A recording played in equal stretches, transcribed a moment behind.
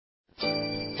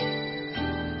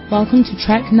Welcome to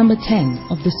track number 10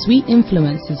 of the sweet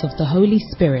influences of the Holy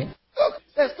Spirit. Look,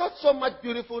 there's not so much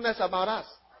beautifulness about us.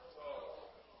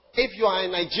 If you are a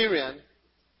Nigerian,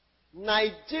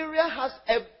 Nigeria has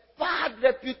a bad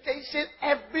reputation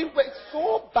everywhere. It's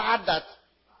so bad that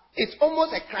it's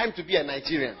almost a crime to be a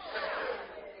Nigerian.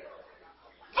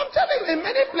 I'm telling you, in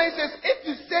many places, if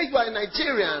you say you are a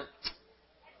Nigerian,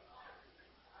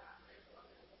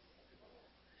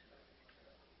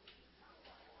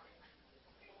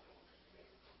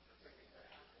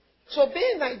 so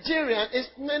being Nigerian it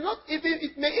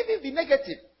may even be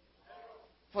negative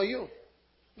for you.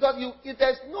 Because if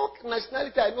there's no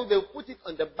nationality, I know they'll put it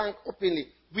on the bank openly.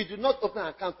 We do not open an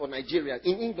account for Nigeria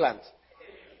in England.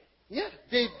 Yeah,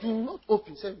 they do not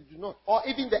open. Say we do not. Or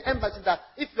even the embassy that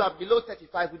if you are below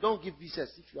 35, we don't give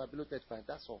visas if you are below 35.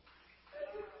 That's all.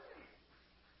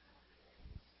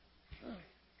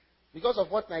 Because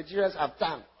of what Nigerians have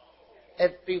done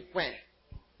everywhere.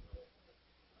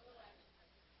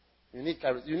 You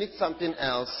need something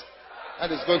else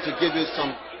that is going to give you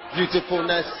some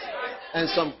beautifulness and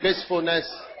some gracefulness,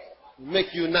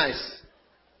 make you nice.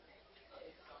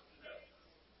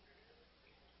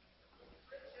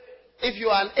 If you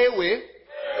are an Ewe,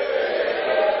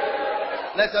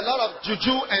 there's a lot of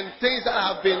juju and things that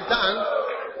have been done.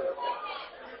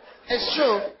 It's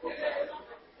true.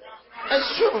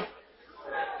 It's true.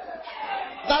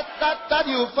 That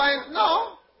you find,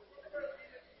 no.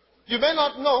 You may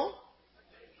not know.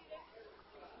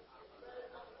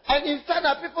 And instead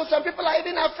of some people are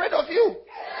even afraid of you.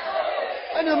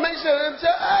 When you mention them, say,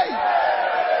 hey.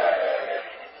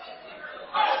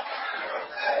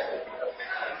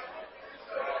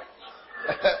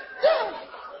 Yeah.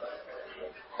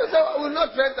 They say, I will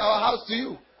not rent our house to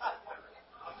you.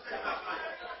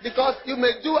 Because you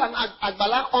may do an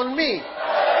agbala on me.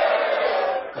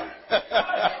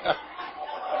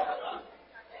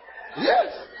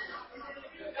 Yes.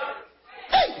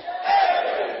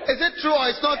 Is it true or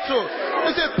it's not true?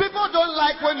 You see, people don't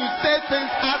like when you say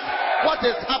things as what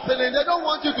is happening. They don't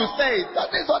want you to say it. That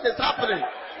is what is happening.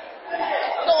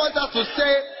 They don't want us to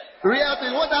say real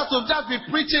things. They want us to just be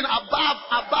preaching above.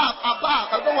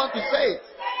 I don't want to say it.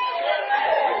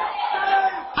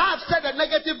 I have said a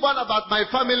negative one about my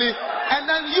family, and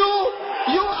then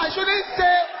I shouldn't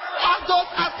say all those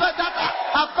aspects that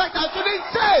affect. I shouldn't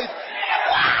say it.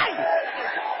 Why?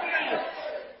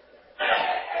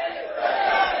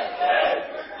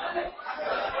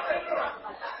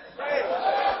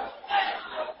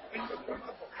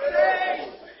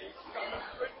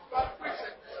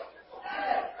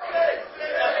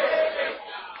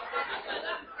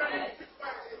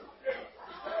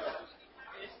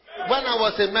 When I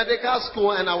was in medical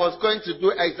school and I was going to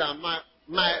do exam,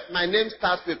 my name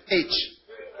starts with H.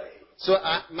 So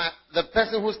the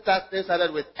person who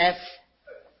started with F,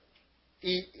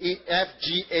 F,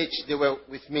 G, H, they were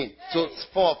with me. So it's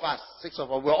 4 of us, 6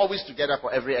 of us. We were always together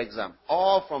for every exam.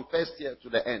 All from first year to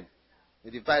the end.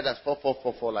 We divide us 4, 4,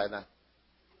 4, 4 like that.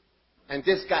 And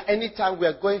this guy, anytime we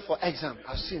are going for exam,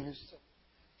 I'll see him.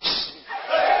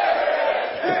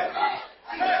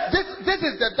 This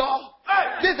is the door.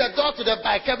 This is the door to the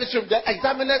biochemistry room. The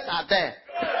examiners are there.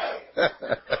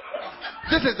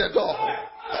 This is the door.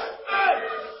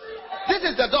 This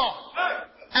is the door.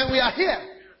 And we are here.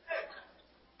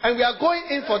 And we are going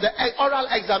in for the oral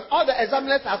exam. All the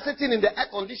examiners are sitting in the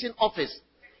air-conditioned office.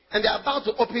 And they are about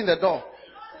to open the door.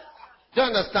 Do you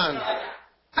understand?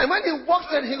 And when he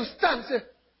walks in, he will stand and say,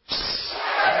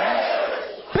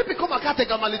 "People come and take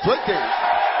a money 20."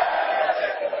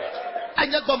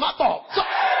 And you go,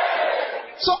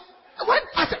 so when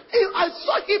I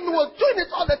saw him, he was doing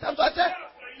it all the time. So I said,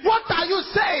 "What are you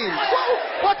saying?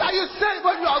 What are you saying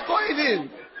when you are going in?"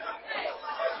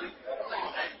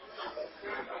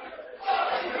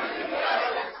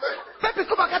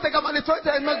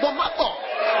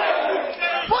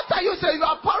 What are you saying? You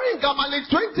are pouring Gamali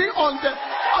 20 on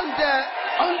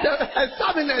the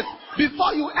examiners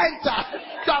before you enter.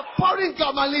 You are pouring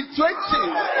Gamali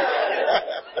 20.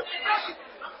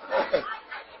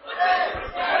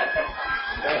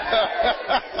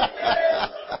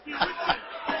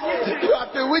 You are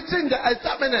bewitching the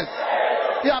examiners.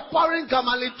 You are pouring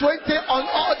Gamali 20 on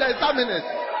all the examiners.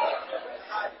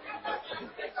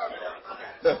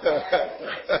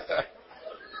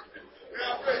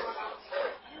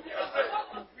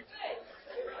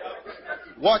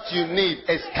 What you need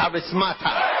is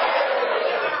charismata.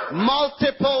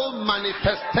 Multiple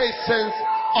manifestations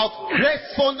of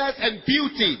gracefulness and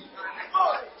beauty.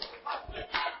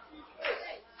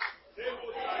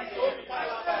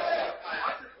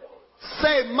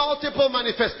 Say multiple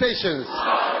manifestations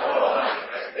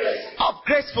of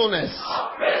gracefulness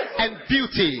and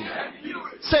beauty.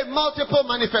 Say multiple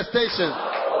manifestations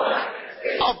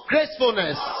of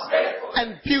gracefulness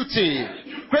and beauty.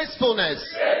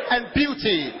 Gracefulness and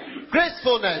beauty.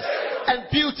 Gracefulness and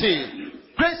beauty.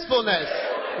 Gracefulness.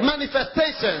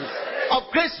 Manifestations of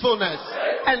gracefulness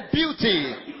and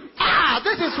beauty.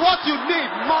 This is what you need.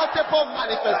 Multiple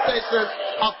manifestations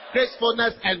of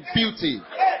gracefulness and beauty.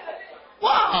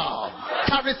 Wow.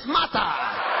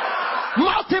 Charismata.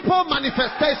 Multiple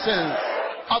manifestations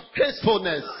of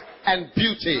gracefulness and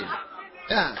beauty.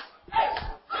 Yeah.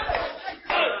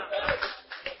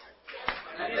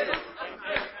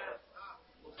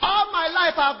 All my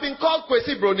life I've been called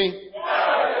Kwesi Broni.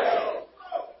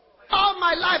 All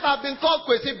my life I've been called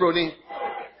Kwesi Broni.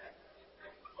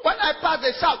 When I pass,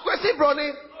 they shout, Kwesi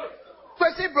Broni.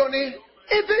 Kwesi Broni.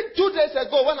 Even 2 days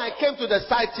ago when I came to the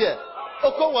site here,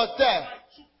 Okon was there.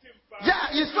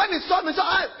 Yeah, his friend saw me. So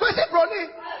Kwesi Broni.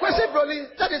 Kwesi Broni.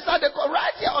 That is how they call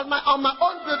right here on my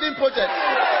own building project.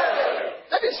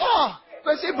 That is all.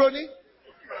 Kwesi Broni.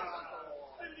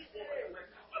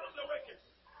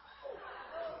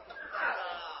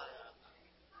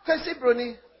 Kwesi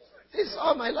Broni. This is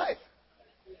all my life.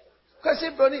 Kwesi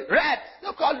Broni. Red.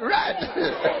 They're called red.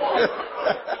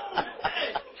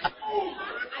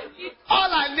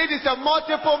 All I need is a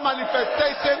multiple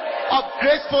manifestation of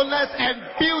gracefulness and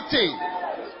beauty.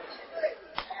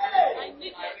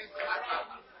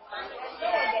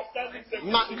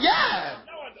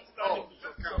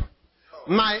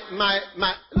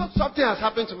 Look, something has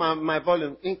happened to my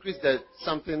volume. Increase the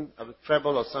something, a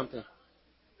treble or something.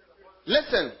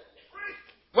 Listen,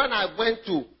 when I went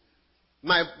to,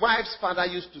 my wife's father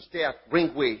used to stay at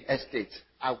Ringway Estate.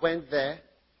 I went there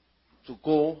to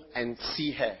go and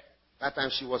see her. That time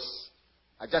she was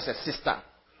just a sister.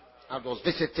 I was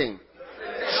visiting.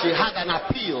 She had an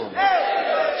appeal.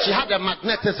 She had a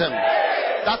magnetism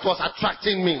that was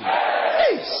attracting me.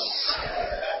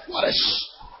 What a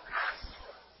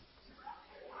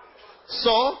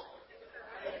So,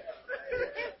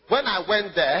 when I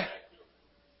went there,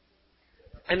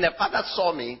 and the father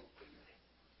saw me,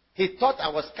 he thought I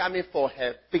was coming for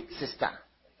her big sister.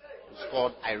 It was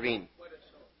called Irene.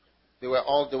 They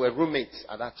were roommates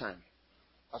at that time.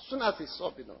 As soon as he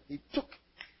saw me, he took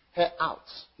her out.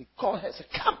 He called her and said,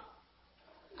 come,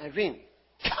 Irene,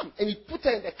 come. And he put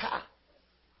her in the car.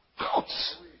 Out.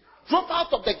 Drove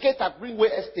out of the gate at Greenway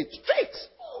Estate. Straight.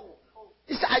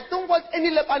 He said, I don't want any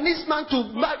Lebanese man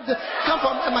to come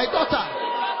from my daughter.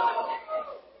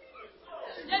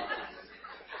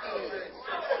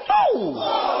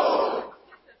 Oh!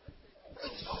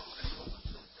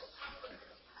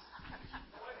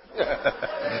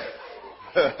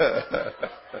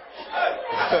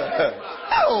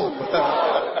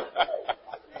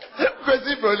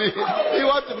 Kwesi Broni, you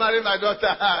want to marry my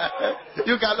daughter?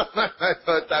 You cannot marry my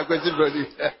daughter, Kwesi Broni.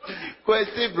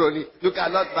 Kwesi Broni, you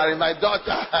cannot marry my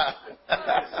daughter.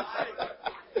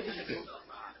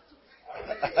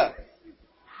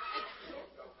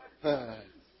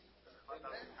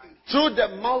 Through the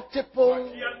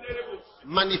multiple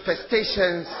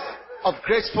manifestations of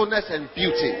gracefulness and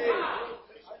beauty,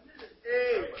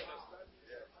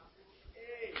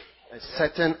 a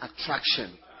certain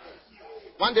attraction.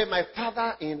 One day my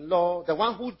father-in-law, the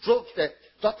one who drove the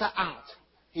daughter out,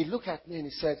 he looked at me and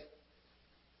he said,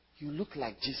 you look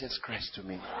like Jesus Christ to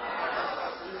me.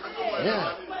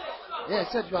 Yeah. Yeah, he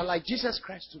said, you are like Jesus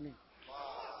Christ to me.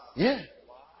 Yeah.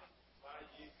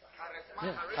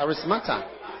 Yeah. Charismata.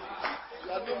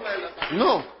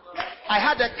 No. I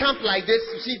had a camp like this,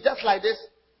 you see, just like this.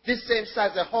 This same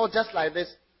size, a hall just like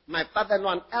this. My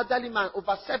father-in-law, an elderly man,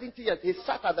 over 70 years, he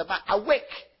sat at the back, awake.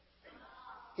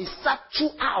 He sat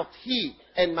throughout, he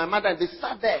and my mother, they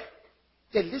sat there.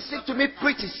 They listened to me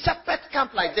preach a separate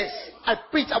camp like this. I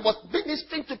preached, I was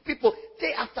ministering to people.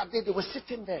 Day after day, they were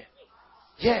sitting there.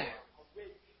 Yeah.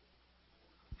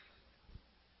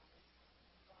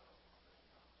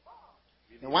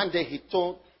 And one day he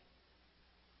told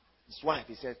his wife,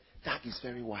 he said, Dad is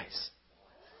very wise.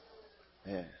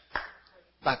 Yeah.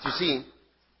 But you see,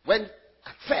 when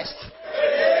at first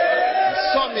he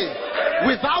saw me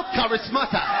without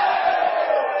charismata,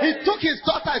 he took his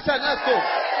daughter and said, let's go.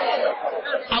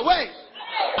 Away.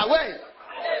 Away.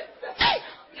 Hey!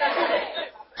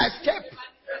 Escape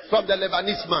from the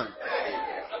Lebanese man.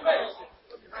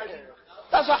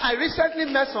 That's why I recently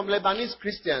met some Lebanese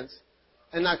Christians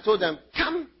and I told them,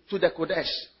 come to the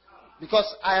Kodesh.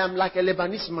 Because I am like a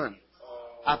Lebanese man.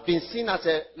 I've been seen as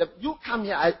you come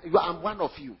here, I'm one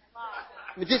of you.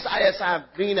 With this ISI, I'm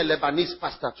bringing a Lebanese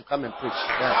pastor to come and preach.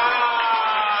 Yeah.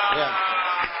 Yeah.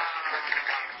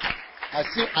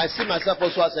 I see myself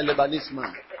also as a Lebanese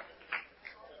man.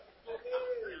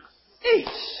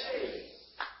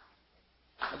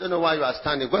 I don't know why you are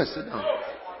standing. Go and sit down.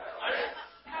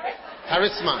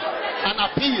 Charisma. An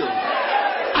appeal.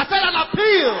 I said an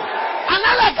appeal. An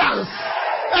elegance.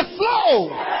 A flow.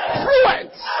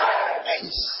 Fluent.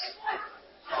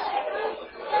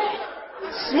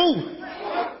 Smooth.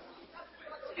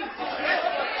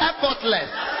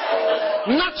 Effortless.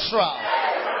 Natural.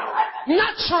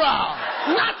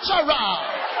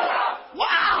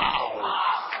 Wow.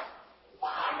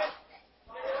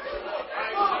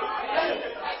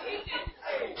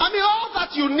 I mean, all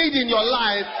that you need in your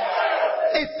life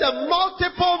is a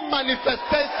multiple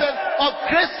manifestation of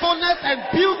gracefulness and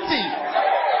beauty.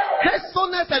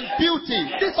 Gracefulness and beauty.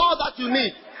 This is all that you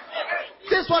need.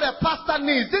 This is what a pastor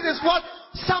needs. This is what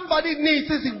somebody needs.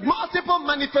 This is multiple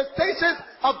manifestations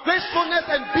of gracefulness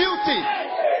and beauty.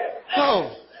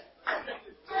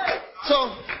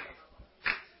 So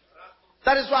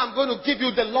that is why I'm going to give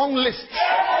you the long list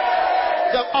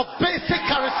of basic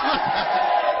charismata,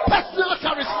 personal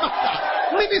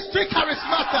charismata, ministry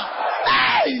charismata.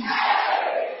 Hey!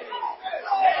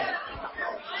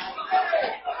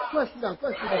 Go sit down.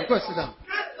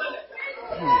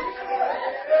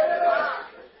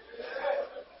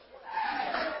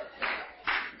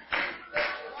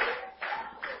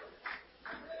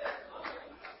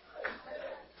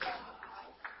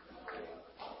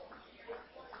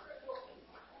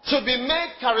 To be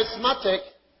made charismatic,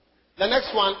 the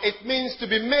next one, it means to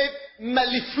be made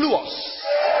mellifluous.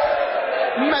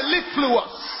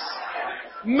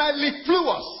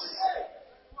 Mellifluous.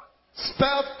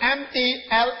 Spelled M-E-L-L-I-F-L-U-O-U-S.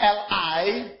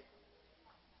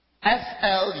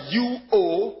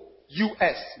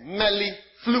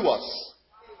 Mellifluous.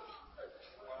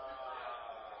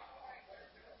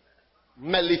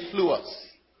 Mellifluous.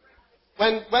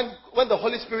 When the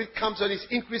Holy Spirit comes and is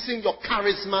increasing your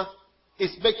charisma,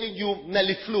 it's making you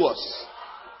mellifluous.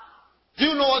 Do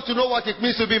you know what it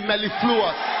means to be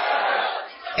mellifluous?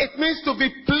 It means to be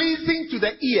pleasing to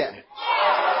the ear.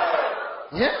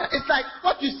 Yeah, it's like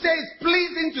what you say is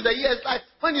pleasing to the ear. It's like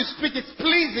when you speak, it's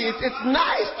pleasing. It's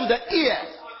nice to the ear.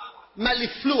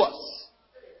 Mellifluous.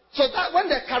 So that when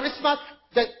the charisma,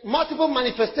 the multiple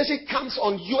manifestation comes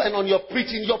on you and on your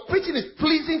preaching is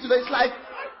pleasing to the.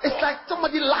 It's like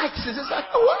somebody likes it. It's like,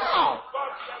 oh, wow.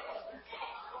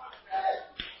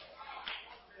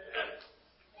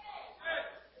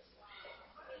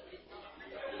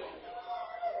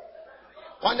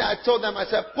 One day I told them, I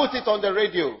said, put it on the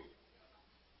radio.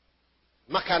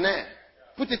 Makane.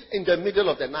 Put it in the middle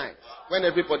of the night when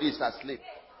everybody is asleep.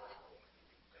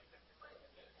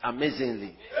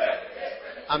 Amazingly.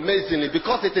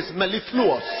 Because it is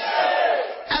mellifluous.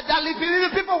 Elderly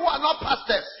people who are not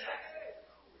pastors.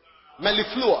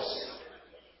 Mellifluous.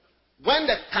 When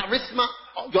the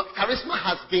your charisma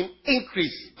has been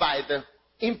increased by the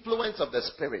influence of the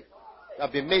Spirit, you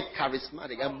have been made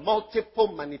charismatic, a multiple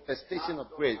manifestation of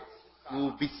grace. You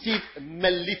will receive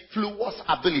mellifluous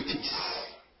abilities.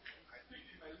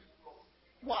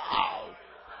 Wow.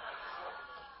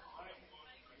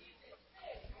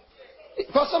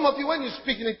 For some of you, when you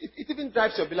speak, it even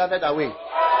drives your beloved away.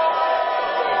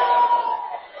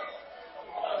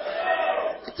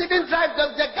 It even drives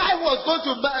the guy who was going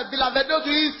to beloved,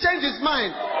 he changed his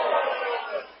mind.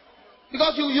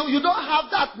 Because you don't have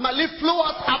that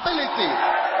mellifluous ability.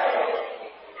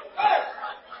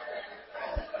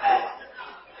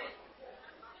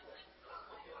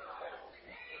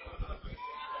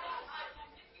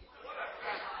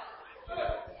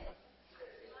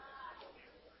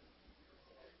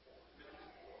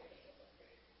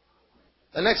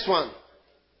 The next one.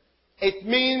 It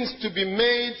means to be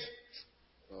made.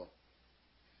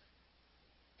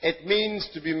 It means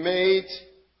to be made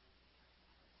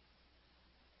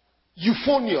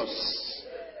euphonious.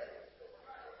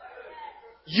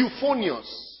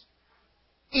 Euphonious.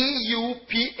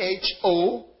 E-U-P-H-O-N-I-O-U-S.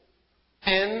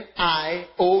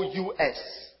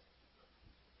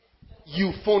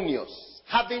 Euphonious.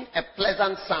 Having a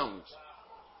pleasant sound.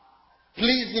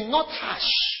 Pleasing, not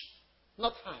harsh.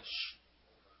 Not harsh.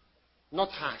 Not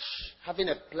harsh. Having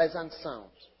a pleasant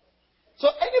sound. So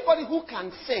anybody who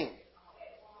can sing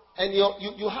and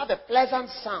you have a pleasant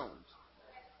sound,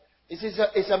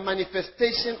 it's a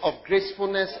manifestation of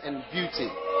gracefulness and beauty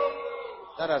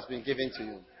that has been given to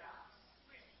you.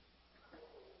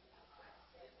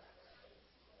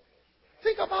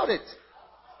 Think about it.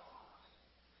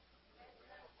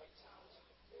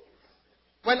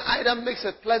 When Ida makes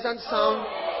a pleasant sound,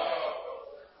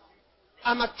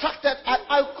 I'm attracted.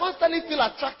 I constantly feel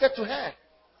attracted to her.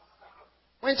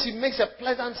 When she makes a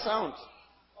pleasant sound,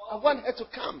 I want her to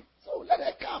come. So let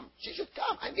her come. She should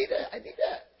come. I need her. I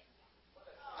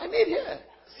need her.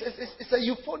 It's a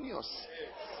euphonious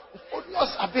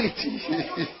ability.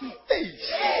 Hey.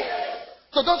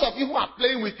 So those of you who are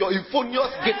playing with your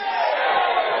euphonious gift,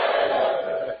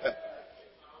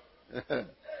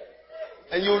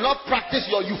 and you will not practice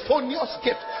your euphonious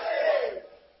gift.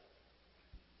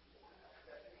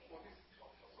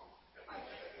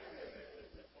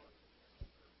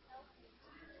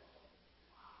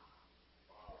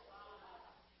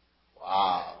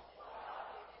 Wow.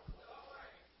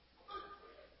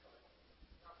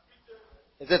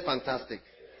 Is it fantastic?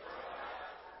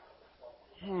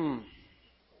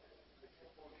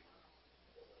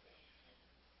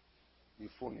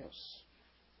 Euphonious.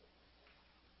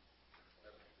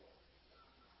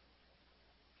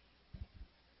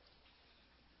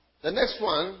 The next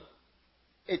one,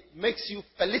 it makes you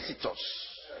felicitous.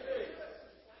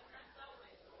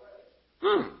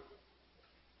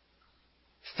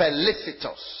 Felicitous.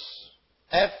 Felicitous.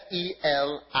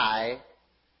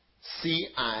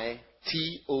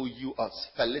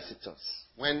 Felicitous.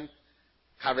 When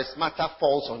charismata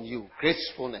falls on you,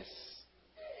 gracefulness.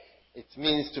 It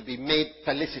means to be made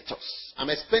felicitous. I'm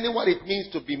explaining what it means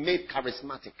to be made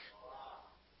charismatic.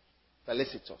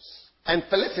 Felicitous. And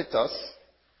felicitous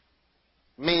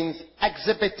means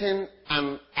exhibiting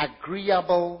an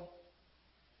agreeable,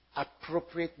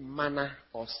 appropriate manner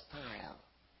or style.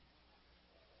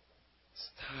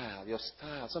 Style, your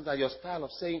style. Sometimes your style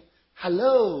of saying,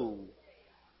 hello.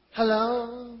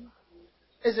 Hello.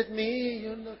 Is it me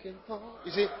you're looking for?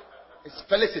 You see, it's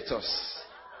felicitous.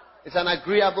 It's an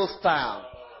agreeable style.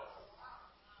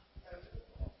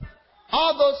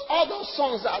 All those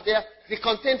songs out there, they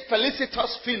contain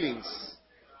felicitous feelings.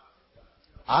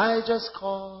 I just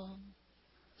call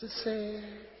to say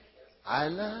I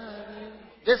love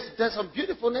you. There's some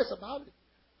beautifulness about it,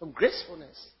 some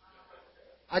gracefulness.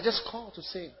 I just call to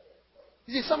say.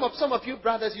 You see, some of you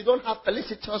brothers, you don't have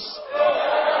felicitous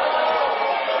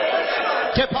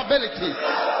capabilities.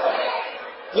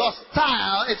 Your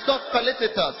style is not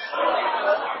felicitous.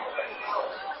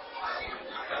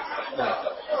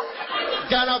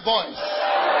 Ghana boys.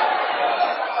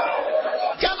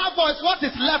 Ghana boys, what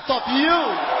is left of you?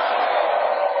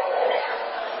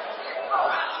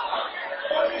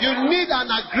 You need an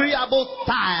agreeable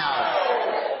style.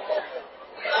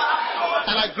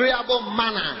 An agreeable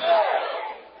manner.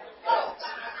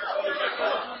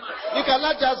 You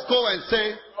cannot just go and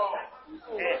say,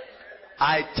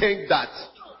 I think that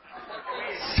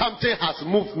something has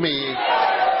moved me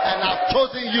and I've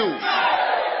chosen you.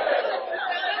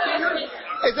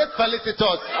 Is it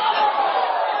felicitous?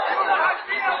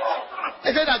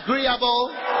 Is it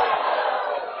agreeable?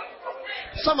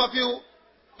 Some of you,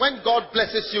 when God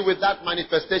blesses you with that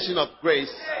manifestation of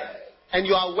grace, and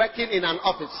you are working in an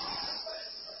office,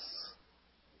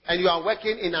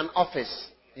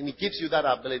 and He gives you that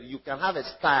ability, you can have a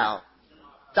style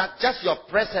that just your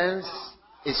presence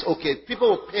is okay. People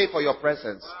will pay for your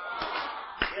presence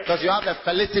because you have a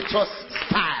felicitous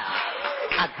style,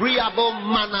 agreeable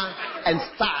manner and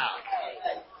style.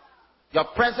 Your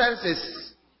presence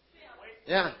is,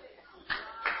 yeah.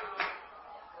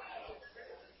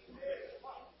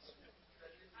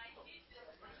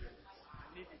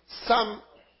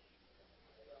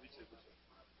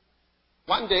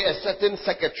 One day a certain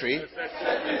secretary,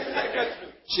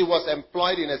 she was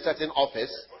employed in a certain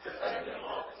office.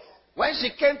 When she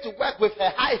came to work with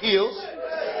her high heels,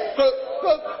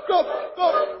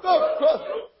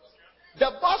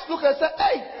 the boss looked and said,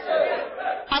 hey,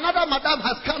 another madam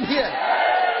has come here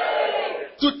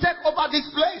to take over this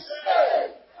place.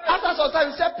 After some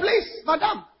time, he said, please,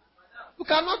 madam, you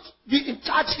cannot be in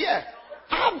charge here.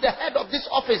 I'm the head of this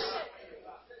office.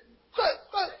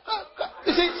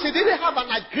 You see, she didn't have an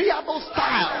agreeable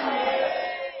style.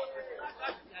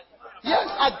 Yes,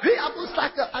 agreeable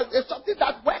style is something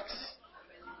that works.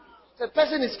 The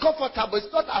person is comfortable, is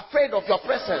not afraid of your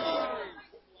presence.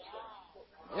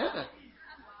 Yeah.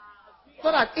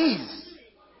 Not at ease.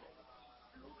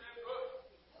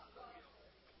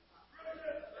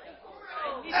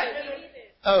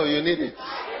 Oh, you need it.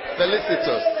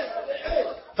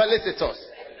 Felicitous.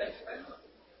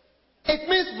 It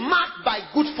means marked by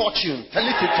good fortune.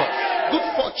 Felicitous.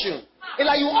 Good fortune. It's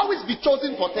like you always be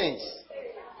chosen for things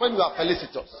when you are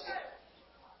felicitous.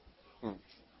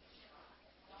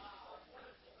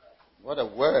 What a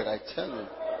word, I tell you.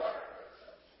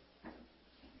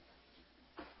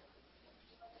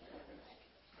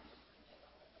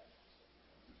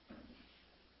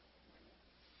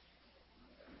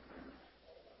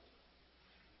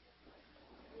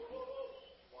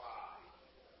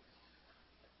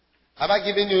 Have I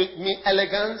given me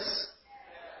elegance?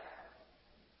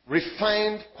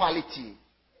 Refined quality.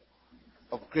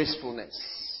 of gracefulness.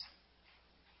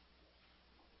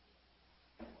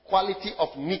 Quality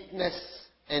of neatness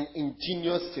and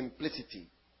ingenious simplicity.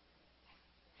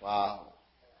 Wow.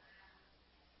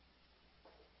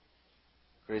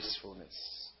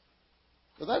 Gracefulness.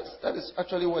 So that is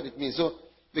actually what it means. So,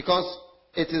 because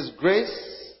it is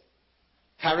grace,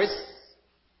 charis,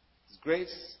 it's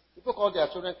grace. People call their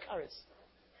children charis.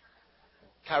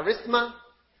 Charisma,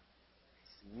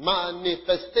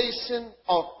 manifestation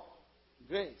of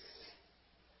grace.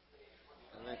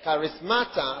 And then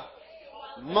charismata,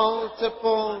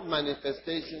 multiple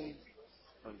manifestations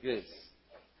of grace.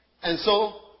 And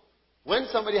so, when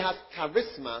somebody has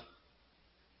charisma,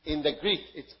 in the Greek,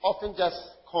 it's often just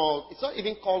called, it's not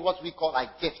even called what we call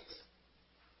a gift,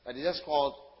 but it's just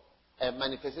called a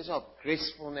manifestation of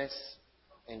gracefulness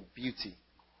and beauty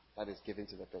that is given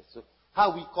to the person. So,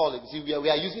 how we call it, see, we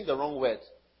are using the wrong word.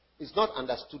 It's not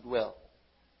understood well.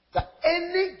 That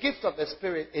any gift of the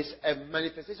Spirit is a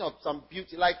manifestation of some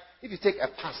beauty. Like, if you take a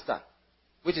pastor,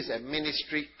 which is a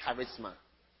ministry charisma,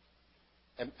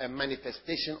 a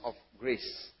manifestation of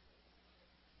grace.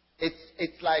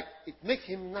 It's like it makes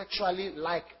him naturally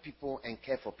like people and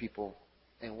care for people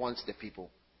and wants the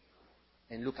people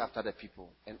and look after the people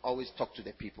and always talk to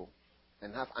the people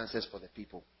and have answers for the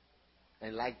people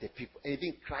and like the people and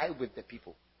even cry with the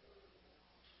people.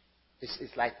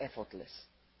 It's like effortless.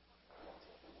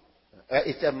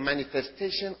 It's a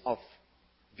manifestation of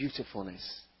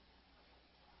beautifulness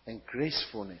and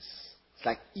gracefulness. It's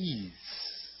like ease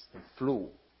and flow.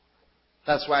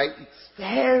 That's why it's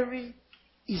very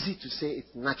easy to say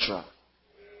it's natural.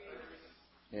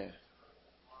 Yeah.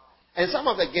 And some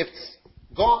of the gifts,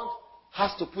 God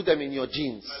has to put them in your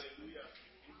genes.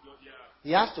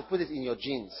 He has to put it in your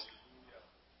genes.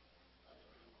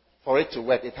 For it to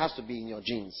work, it has to be in your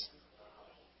genes.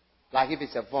 Like if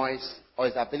it's a voice or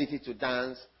his ability to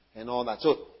dance and all that.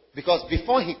 So, because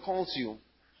before he calls you,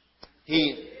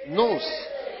 he knows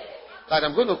that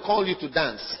I'm going to call you to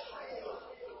dance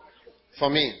for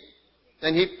me.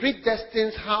 Then he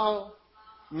predestines how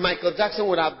Michael Jackson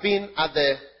would have been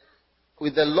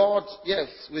with the Lord, yes,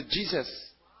 with Jesus.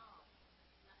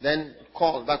 Then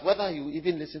call. But whether you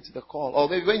even listen to the call, or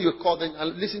maybe when you call, then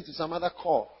listen to some other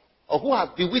call, or who has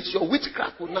bewitched your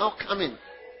witchcraft will now come in.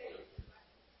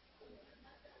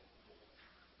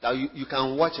 Now you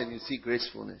can watch and you see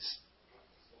gracefulness.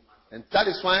 And that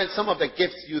is why some of the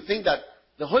gifts, you think that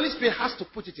the Holy Spirit has to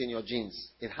put it in your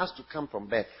genes. It has to come from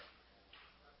birth.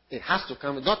 It has to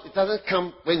come. It doesn't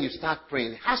come when you start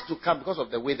praying. It has to come because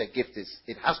of the way the gift is.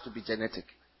 It has to be genetic.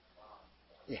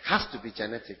 It has to be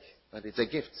genetic. But it's a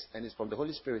gift. And it's from the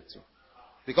Holy Spirit too.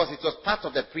 Because it was part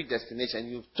of the predestination.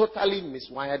 You've totally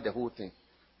miswired the whole thing.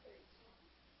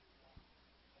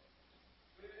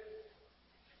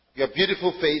 Your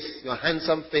beautiful face, your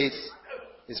handsome face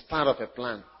is part of a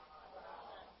plan.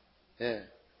 Yeah.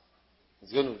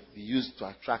 It's going to be used to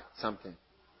attract something.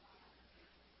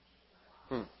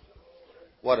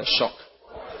 What a shock.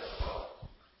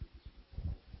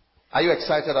 Are you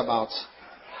excited about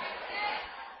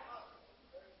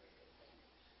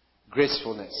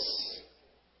gracefulness?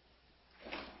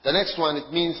 The next one,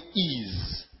 it means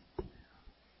ease.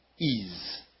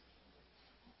 Ease.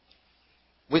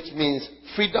 Which means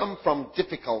freedom from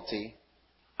difficulty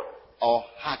or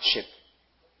hardship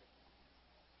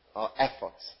or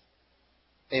effort.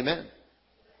 Amen.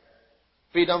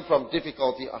 Freedom from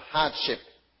difficulty or hardship.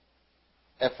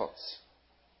 Efforts.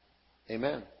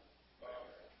 Amen.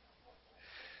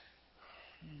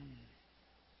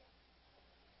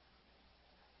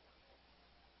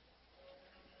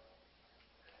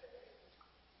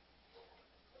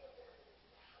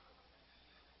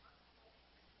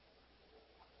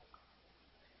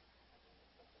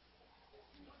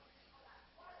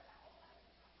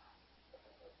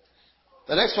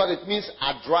 The next one, it means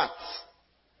adroit.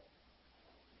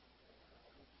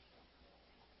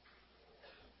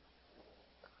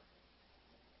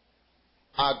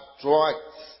 Adroit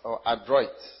or adroit.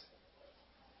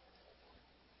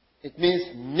 It means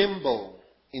nimble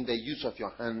in the use of your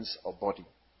hands or body.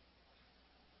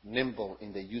 Nimble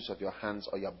in the use of your hands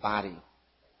or your body.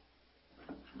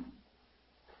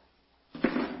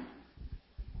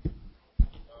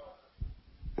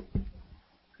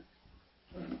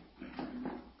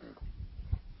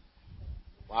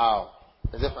 Wow.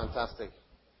 Is it fantastic?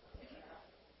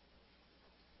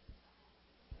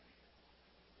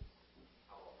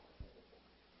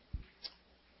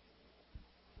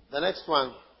 The next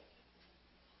one,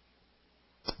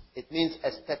 it means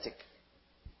aesthetic.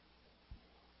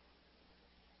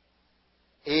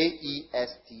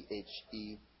 Aesthetic.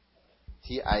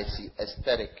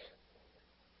 Aesthetic.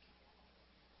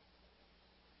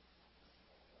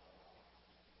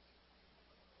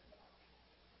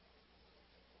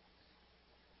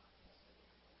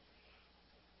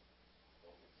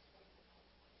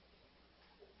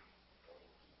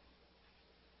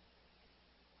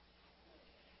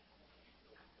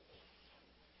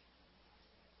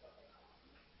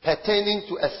 pertaining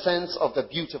to a sense of the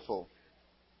beautiful.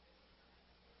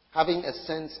 Having a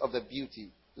sense of the beauty,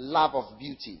 love of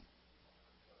beauty.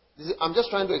 I'm just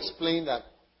trying to explain that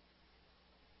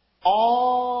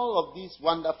all of these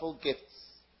wonderful gifts,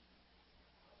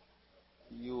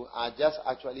 you are just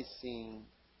actually seeing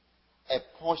a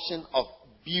portion of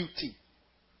beauty,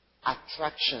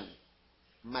 attraction,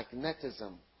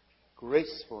 magnetism,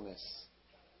 gracefulness.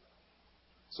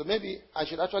 So maybe I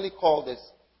should actually call this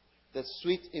the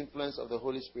sweet influence of the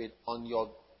Holy Spirit on your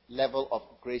level of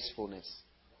gracefulness.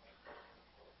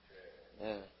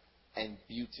 Yeah. And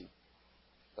beauty.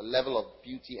 The level of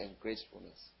beauty and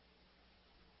gracefulness.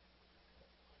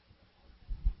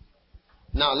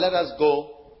 Now let us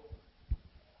go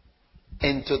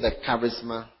into the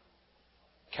charismata.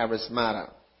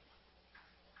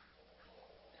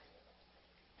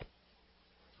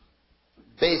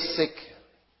 Basic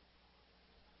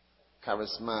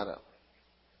charismata.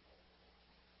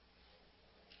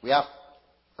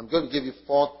 I'm going to give you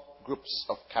 4 groups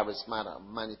of charismata,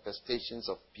 manifestations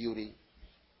of beauty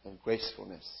and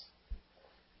gracefulness.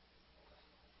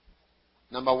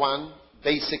 Number 1,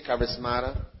 basic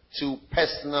charismata. 2,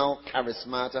 personal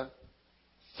charismata.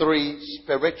 3,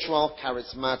 spiritual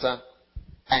charismata.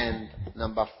 And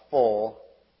number 4,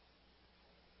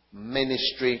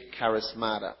 ministry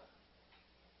charismata.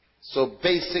 So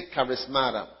basic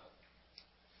charismata.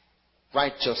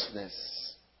 Righteousness.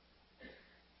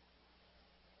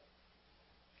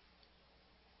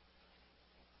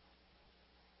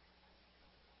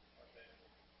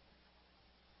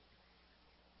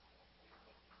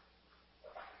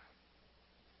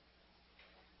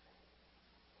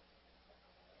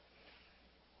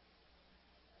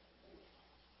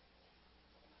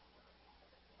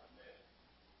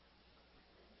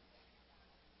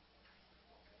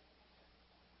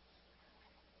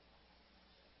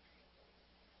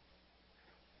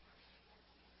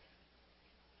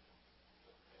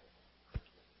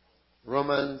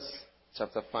 Romans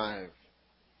chapter 5.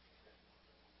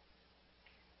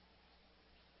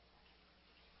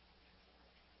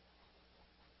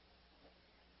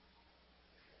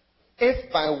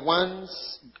 If by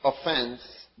one's offense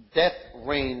death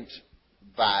reigned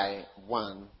by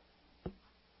one,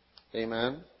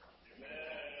 amen?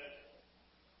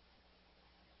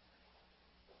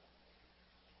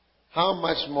 How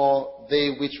much more they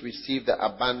which receive the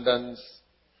abundance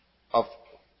of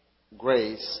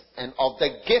grace and of the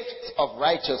gift of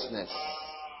righteousness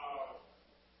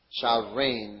shall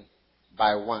reign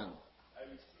by one.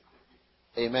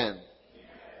 Amen.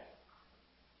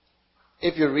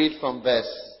 If you read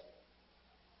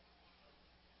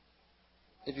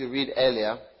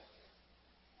earlier,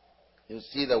 you'll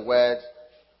see the word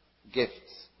gift.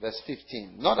 Verse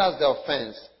 15. Not as the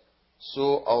offense,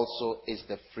 so also is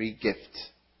the free gift.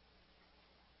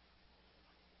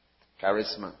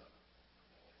 Charisma.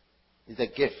 It's a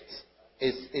gift.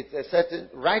 It's a certain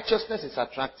righteousness is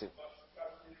attractive.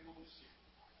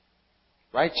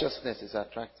 Righteousness is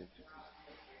attractive.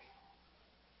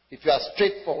 If you are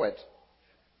straightforward,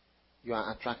 you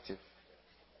are attractive.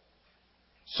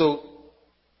 So,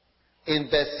 in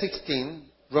verse 16,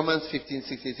 Romans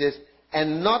 15:16, it says,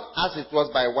 and not as it was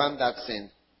by one that sinned,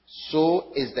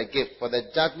 so is the gift. For the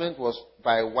judgment was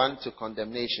by one to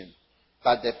condemnation,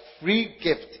 but the free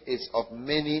gift is of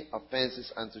many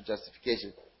offenses unto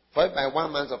justification. For if by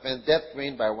one man's offense death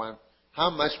reigned by one, how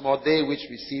much more they which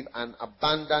receive an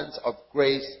abundance of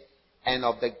grace and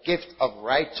of the gift of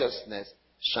righteousness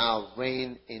shall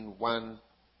reign in one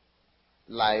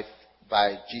life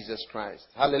by Jesus Christ.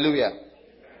 Hallelujah. Amen.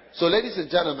 So ladies and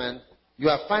gentlemen, you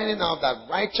are finding out that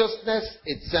righteousness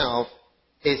itself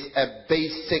is a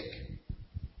basic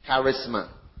charisma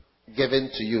given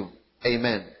to you.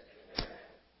 Amen.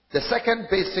 The second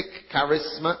basic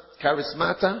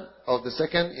charismata, or the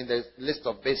second in the list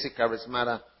of basic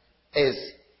charismata, is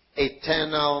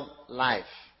eternal life.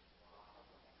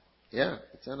 Yeah,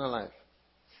 eternal life.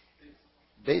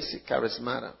 Basic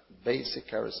charismata. Basic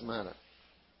charismata.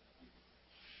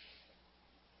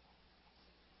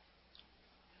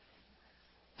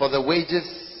 For the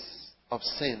wages of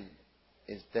sin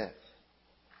is death,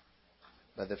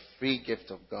 but the free gift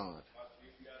of God,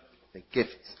 the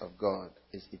gift of God,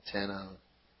 is eternal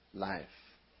life.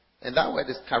 And that word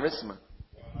is charisma.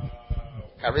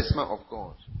 Charisma of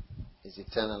God is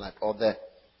eternal life, or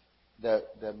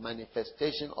the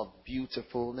manifestation of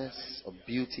beautifulness, of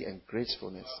beauty and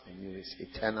gracefulness in you is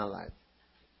eternal life.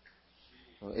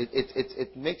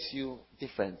 It makes you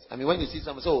different. I mean, when you see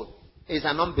someone, so he's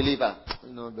an unbeliever,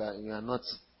 you know that you are not.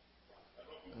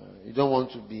 You don't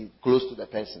want to be close to the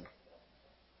person.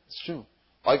 It's true.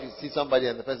 Or if you see somebody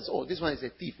and the person says, "Oh, this one is a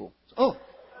thief." Oh,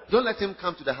 Don't let him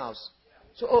come to the house.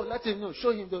 So, let him know.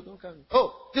 Show him, don't come.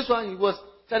 Oh, this one, he was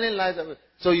telling lies.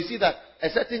 So you see that a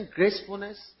certain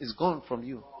gracefulness is gone from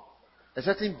you. A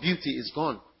certain beauty is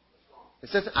gone. A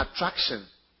certain attraction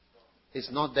is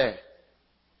not there.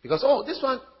 Because, this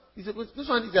one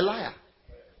is a liar.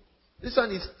 This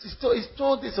one is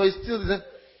told this or he's still this.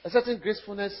 A certain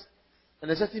gracefulness and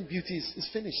a certain beauty is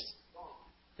finished.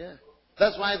 Yeah.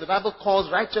 That's why the Bible calls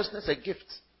righteousness a gift.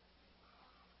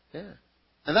 Yeah.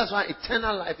 And that's why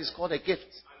eternal life is called a gift.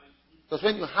 Because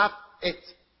when you have it,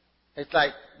 it's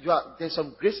like there's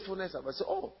some gracefulness about it.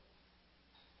 So,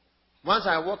 once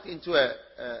I walked into a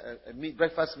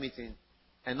breakfast meeting,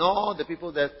 and all the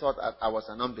people there thought I was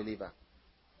an unbeliever.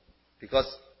 Because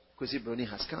Kwesi Broni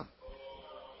has come.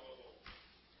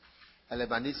 A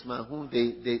Lebanese man whom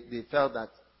they felt that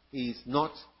he is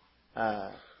not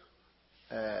a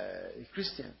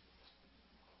Christian.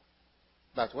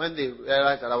 But when they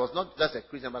realized that I was not just a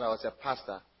Christian, but I was a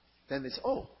pastor, then they said,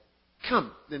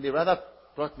 come. Then they rather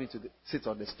brought me to sit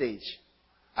on the stage.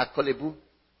 At Kolebu,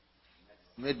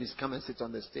 made me come and sit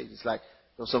on the stage. It's like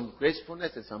there was some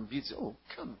gracefulness and some beauty.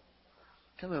 Come.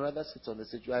 Come and rather sit on the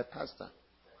stage. You are a pastor.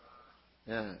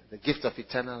 Yeah, the gift of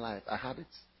eternal life. I had it.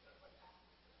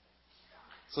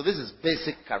 So this is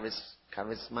basic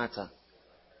charismata.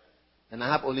 And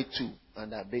I have only 2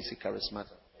 under basic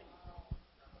charismata.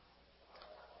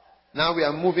 Now we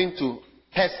are moving to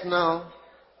personal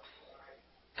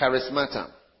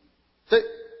charismata. Do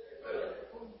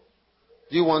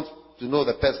you want to know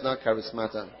the personal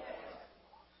charismata?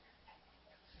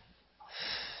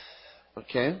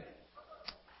 Okay.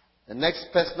 The next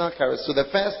personal charismata. So the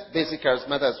first basic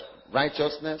charismata is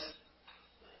righteousness.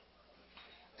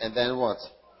 And then what?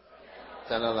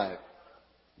 Eternal life.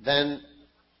 Then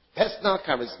personal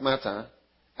charismata,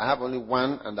 I have only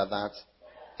 1 under that.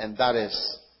 And that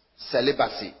is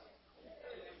celibacy.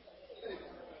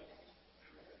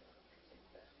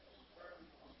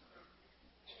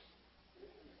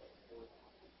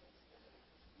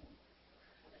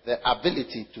 The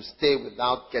ability to stay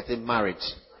without getting married.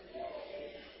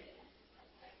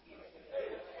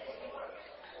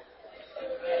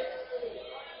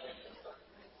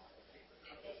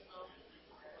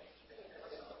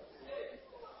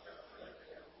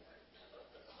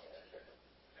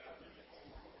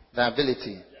 The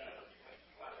ability.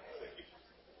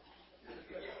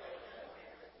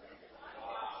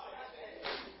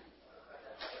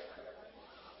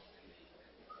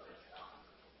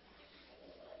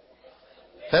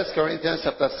 First Corinthians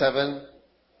chapter 7,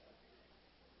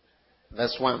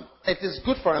 verse 1. It is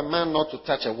good for a man not to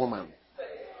touch a woman.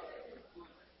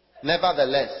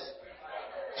 Nevertheless,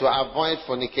 to avoid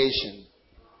fornication,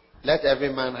 let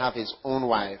every man have his own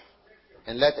wife,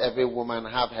 and let every woman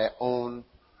have her own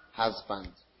husband.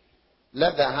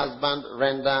 Let the husband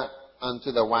render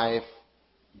unto the wife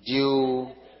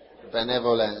due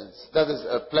benevolence. That is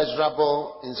a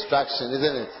pleasurable instruction,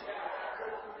 isn't it?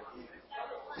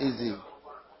 Easy.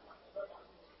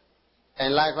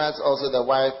 And likewise also the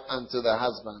wife unto the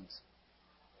husband.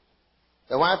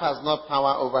 The wife has not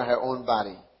power over her own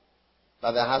body,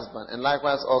 but the husband. And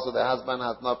likewise also the husband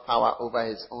has not power over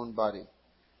his own body,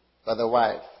 but the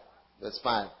wife. Verse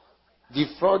 5.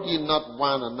 Defraud ye not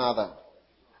one another,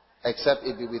 except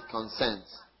it be with consent.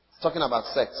 It's talking about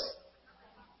sex.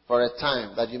 For a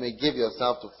time, that you may give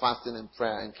yourself to fasting and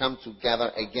prayer, and come together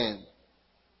again.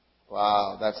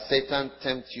 Wow, that Satan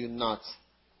tempt you not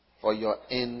for your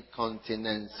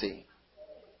incontinency.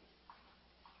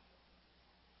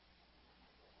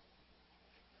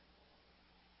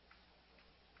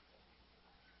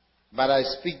 But I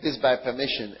speak this by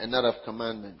permission and not of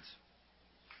commandment.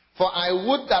 For I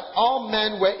would that all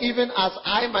men were even as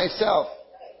I myself.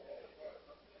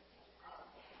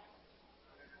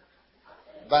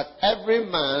 But every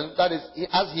man, that is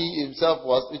as he himself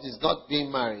was, which is not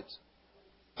being married.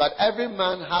 But every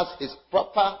man has his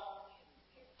proper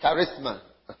charisma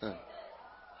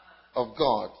of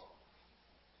God.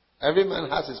 Every man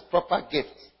has his proper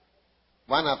gift.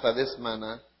 One after this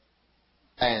manner,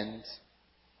 and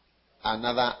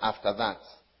another after that.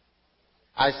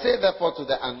 I say therefore to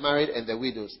the unmarried and the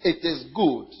widows, it is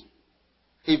good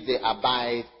if they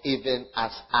abide even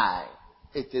as I.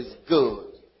 It is good.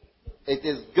 It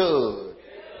is good.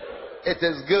 It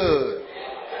is good.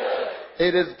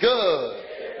 It is good.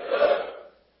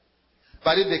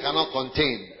 But if they cannot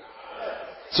contain.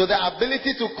 So the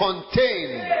ability to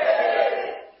contain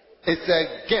is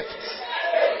a gift.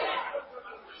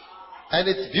 And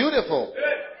it's beautiful.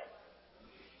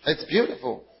 It's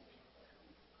beautiful.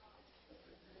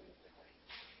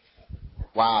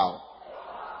 Wow.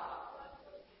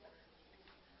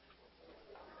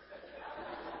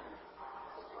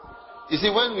 You see,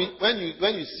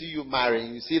 when you see you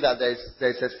marrying, you see that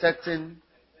there's a certain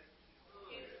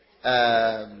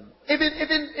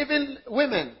even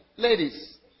women,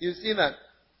 ladies, you see that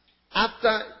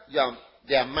after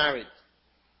they are married,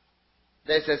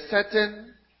 there's a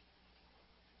certain,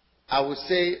 I would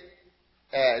say,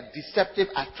 deceptive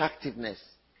attractiveness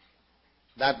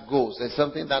that goes. There's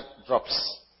something that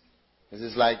drops. This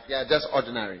is like, yeah, just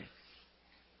ordinary.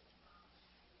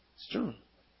 It's true.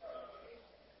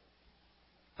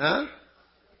 Huh?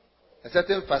 A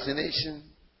certain fascination.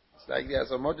 It's like there are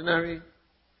some ordinary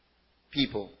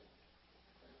people.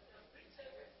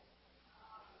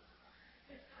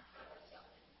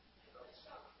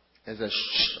 There's a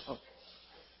shock.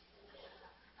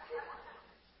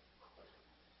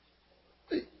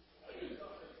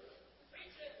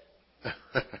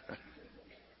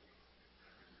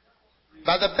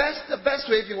 But the best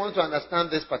way if you want to understand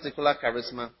this particular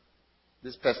charisma,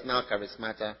 this personal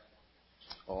charismata,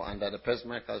 or under the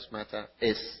personal charismata,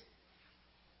 is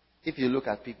if you look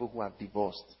at people who have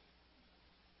divorced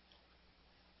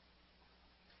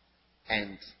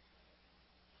and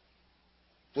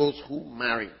those who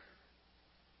marry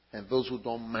and those who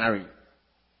don't marry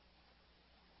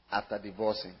after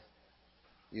divorcing,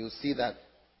 you'll see that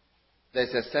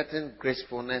there's a certain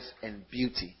gracefulness and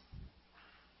beauty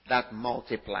that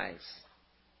multiplies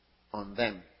on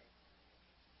them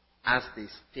as they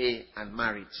stay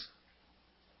unmarried.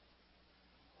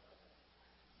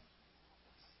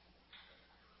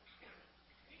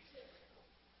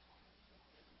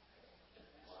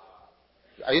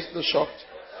 Are you still shocked?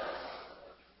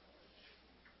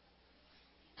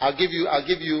 I'll give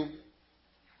you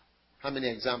how many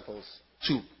examples?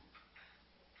 2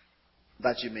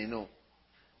 that you may know.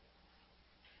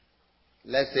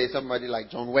 Let's say somebody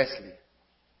like John Wesley.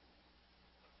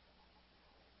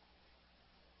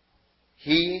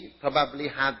 He probably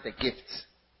had the gift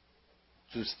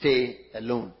to stay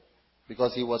alone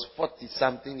because he was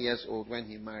 40-something years old when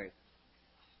he married.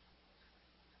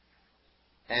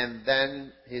 And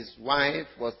then his wife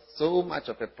was so much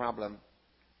of a problem.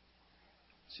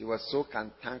 She was so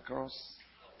cantankerous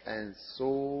and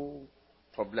so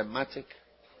problematic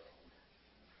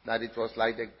that it was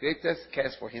like the greatest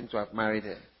curse for him to have married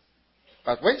her.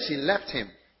 But when she left him,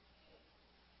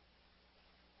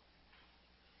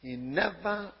 he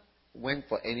never went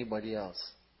for anybody else.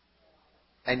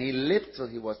 And he lived till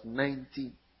he was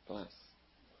 90 plus.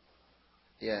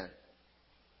 Yeah.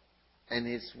 And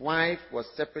his wife was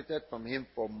separated from him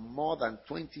for more than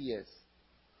 20 years.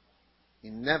 He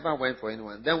never went for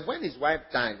anyone. Then when his wife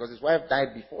died, because his wife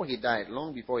died before he died,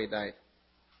 long before he died,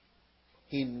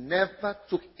 he never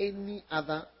took any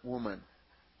other woman.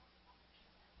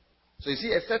 So you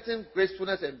see, a certain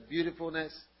gracefulness and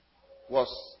beautifulness was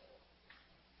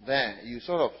there. You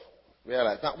sort of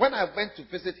realize. Now, when I went to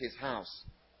visit his house,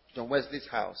 John Wesley's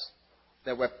house,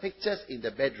 there were pictures in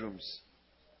the bedrooms.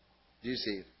 Do you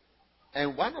see?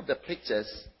 And one of the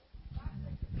pictures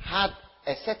had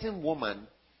a certain woman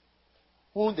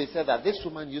whom they said that this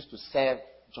woman used to serve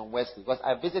John Wesley. Because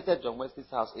I visited John Wesley's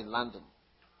house in London.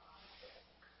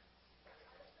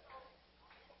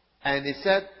 And he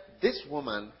said this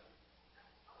woman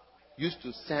used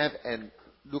to serve and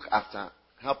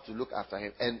help to look after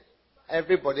him. And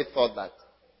everybody thought that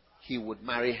he would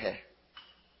marry her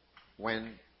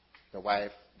when the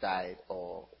wife died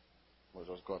or was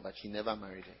gone. But he never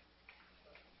married her.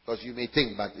 Because you may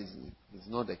think, but it's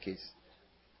not the case.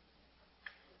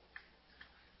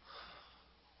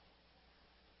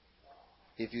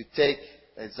 If you take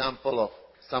example of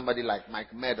somebody like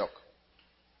Mike Murdoch,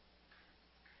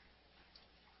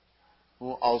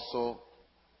 who also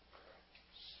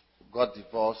got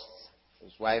divorced,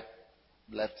 his wife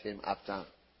left him after,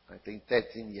 I think,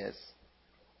 13 years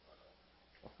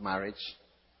of marriage.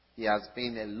 He has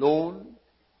been alone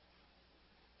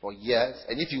for years.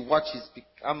 And if you watch, he's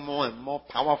become more and more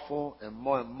powerful and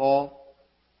more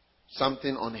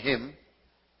something on him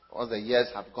as the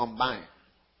years have gone by.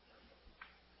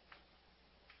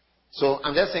 So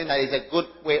I'm just saying that it's a good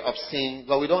way of seeing,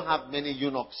 but we don't have many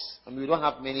eunuchs. We don't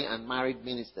have many unmarried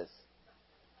ministers.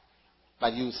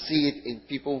 But you see it in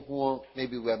people who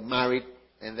maybe were married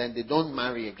and then they don't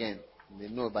marry again. They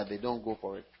know, but they don't go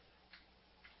for it.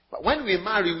 But when we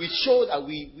marry, we show that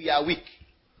we are weak.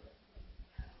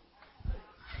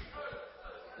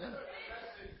 Yeah.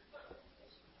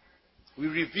 We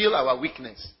reveal our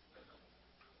weakness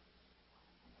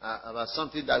about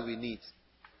something that we need.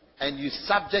 And you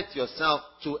subject yourself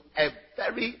to a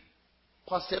very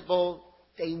possible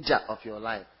danger of your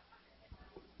life.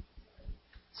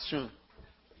 It's true.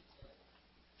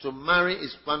 To marry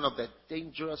is one of the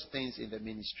dangerous things in the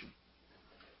ministry.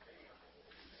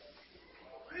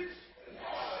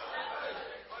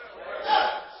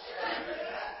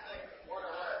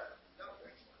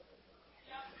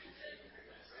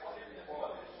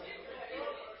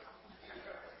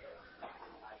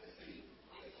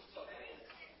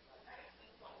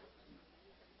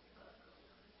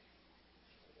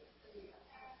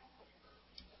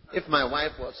 If my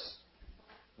wife was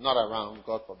not around,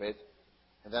 God forbid,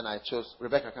 and then I chose,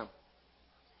 Rebecca, come.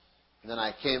 And then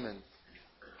I came and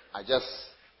I just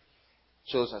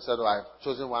chose, I said, oh, I've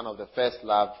chosen one of the first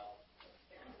love.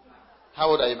 How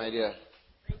old are you, my dear?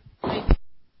 Okay.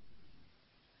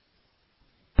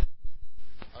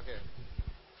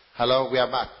 Hello, we are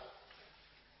back.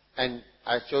 And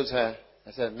I chose her,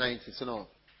 I said 90. So no,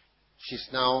 she's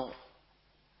now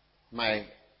my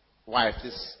wife.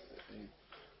 This.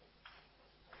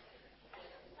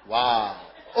 Wow.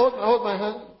 Hold my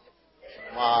hand.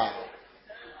 Wow.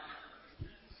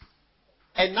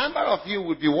 A number of you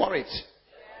would be worried.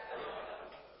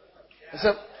 I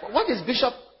said, what is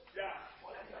Bishop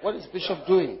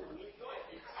doing?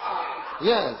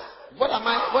 Yes. What am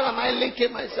I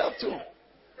linking myself to?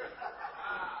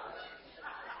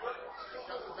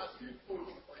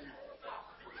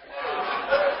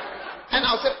 And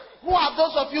I'll say, who are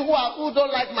those of you who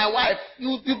don't like my wife?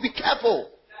 You be careful.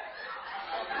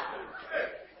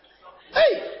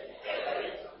 Hey!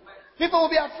 People will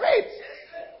be afraid.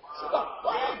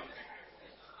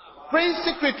 Praying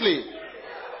secretly.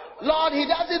 Lord, he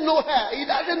doesn't know her. He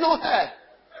doesn't know her.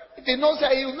 If he knows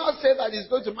her, he will not say that he's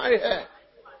going to marry her.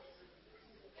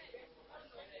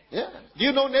 Yeah. Do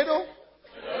you know Nedo?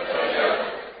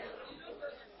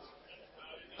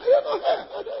 I don't know her.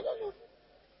 I don't know.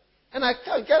 And I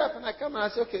can get up and I come and I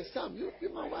say, okay, Sam, you be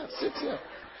my wife. Sit here.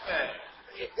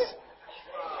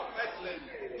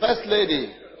 First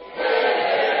lady.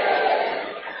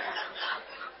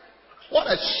 What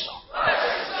a shock.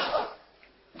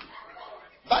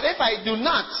 But if I do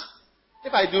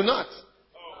not,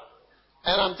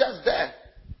 and I'm just there,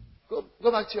 go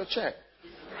back to your chair.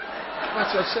 Go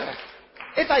back to your chair.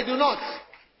 If I do not,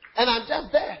 and I'm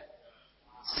just there,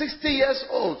 60 years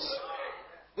old,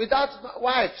 without my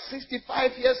wife,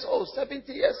 65 years old,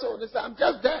 70 years old, I'm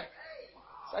just there.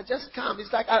 So I just come.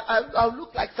 It's like I'll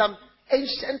look like some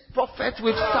ancient prophet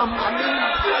with some,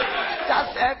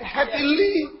 just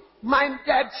heavily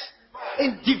minded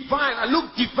in divine. I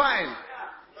look divine.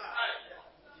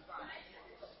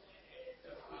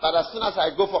 But as soon as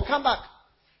I go for, come back,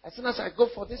 as soon as I go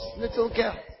for this little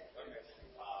girl,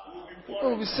 people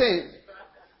will be saying.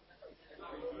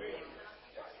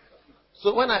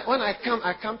 So when I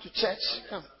come to church.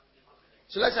 Come.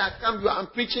 So let's say I come, I'm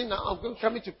preaching now. I'm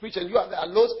coming to preach, and you are there.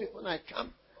 Loads of people, and I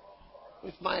come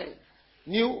with my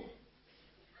new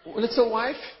little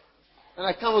wife, and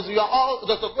I come with you. Are all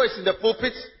Dr. Go is in the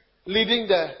pulpit leading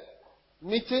the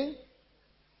meeting.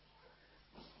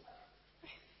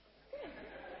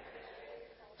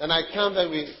 Then I come, then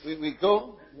we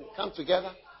go, we come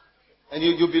together, and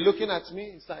you'll be looking at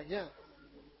me. It's like, yeah.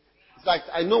 It's like,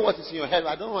 I know what is in your head.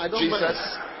 I don't Jesus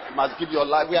mind. must give your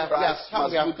life. We have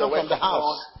come from the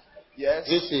house. Yes.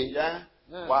 You see? Yeah.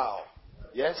 Wow.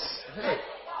 Yes. Hey.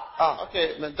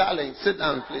 Okay, my darling, sit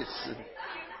down, please.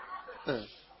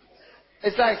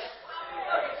 It's like,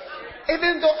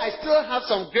 even though I still have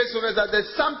some gracefulness, that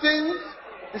there's something.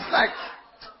 It's like.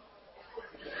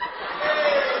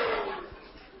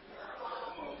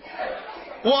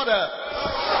 Water.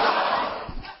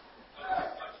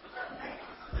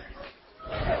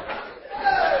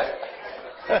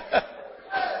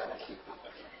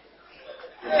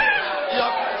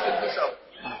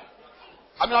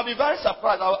 I mean, I'll be very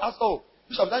surprised. I'll ask, oh,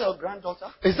 Bishop, is that your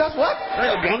granddaughter? Is that what? Is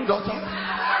that your granddaughter?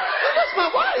 That's my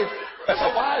wife. That's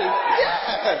your wife?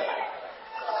 Yeah.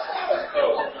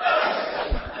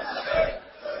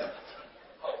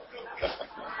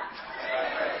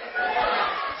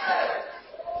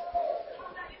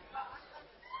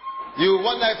 You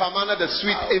wonder if I'm under the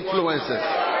sweet influences.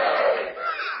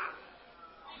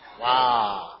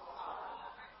 Wow.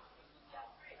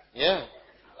 Yeah.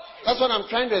 That's what I'm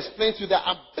trying to explain to you. The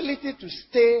ability to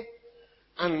stay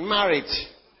unmarried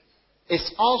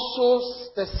is also,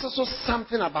 there's also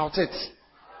something about it.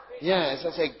 Yes,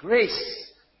 it's a grace.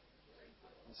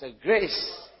 It's a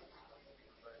grace.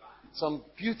 Some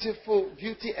beautiful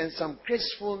beauty and some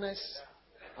gracefulness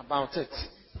about it.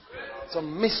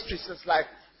 Some mysteries. It's like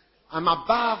I'm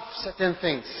above certain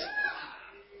things.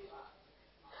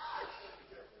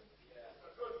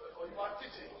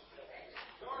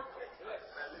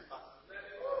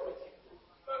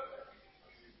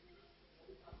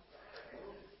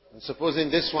 And supposing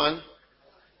this one,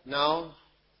 now,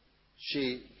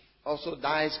 she also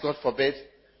dies, God forbid.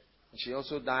 She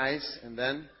also dies, and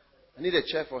then I need a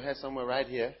chair for her somewhere right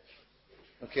here.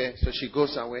 Okay, so she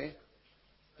goes away.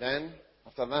 Then,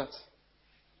 after that,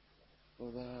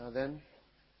 then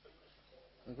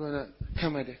I'm going to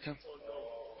come, my dear, come.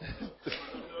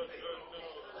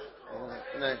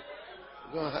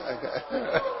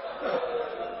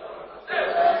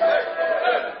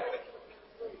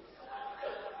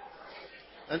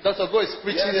 And Dr. Go is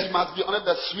preaching. Yes, you must be under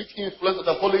the sweet influence of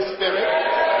the Holy Spirit.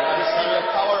 You must see the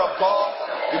power of God.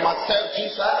 You must serve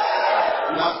Jesus.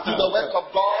 You must do the work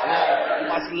of God. You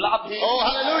must love Him. Oh,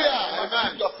 hallelujah. You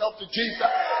must give yourself to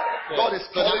Jesus. God is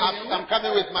calling you. I'm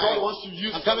coming with my. God wants to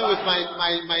use. I'm coming with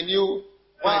my new,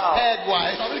 my third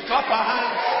wife. Shall we clap our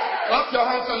hands? Clap your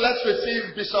hands and let's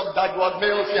receive Bishop Dagwood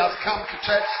Mills. He has come to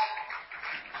church.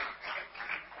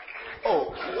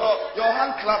 Oh, your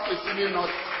hand clap is even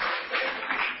not.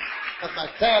 That's my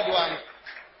third one.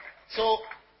 So,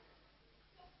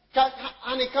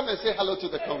 Annie, come and say hello to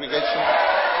the congregation.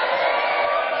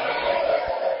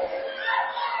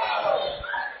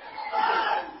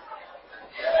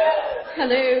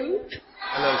 Hello.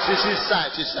 Hello. She's shy.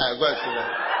 She's shy. Go ahead, Susan.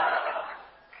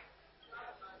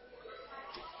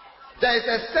 There is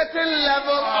a certain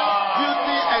level of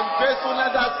beauty and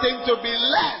gracefulness that seems to be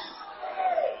less.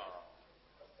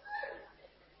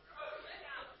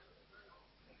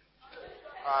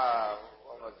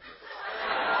 What was it?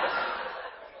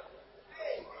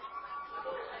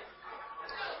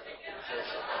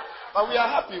 But we are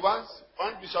happy. Once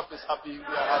Bishop is happy, we are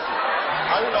happy.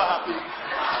 Are you not happy?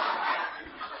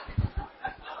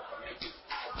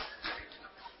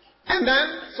 And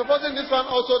then, supposing this one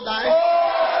also dies.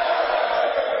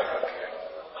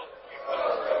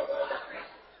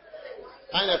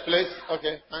 Find a place.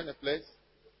 Okay, find a place.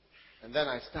 And then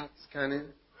I start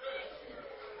scanning.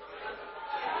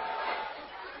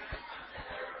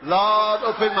 Lord,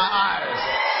 open my eyes.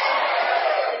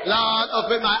 Lord,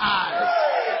 open my eyes.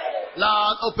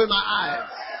 Lord, open my eyes.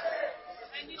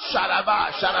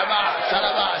 Shalaba, shalaba,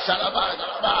 shalaba, shalaba,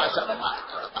 shalaba, shalaba, shalaba,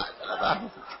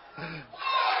 shalaba.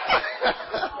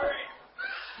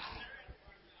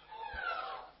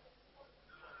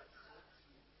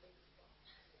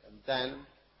 And then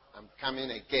I'm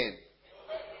coming again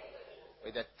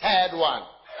with the third one.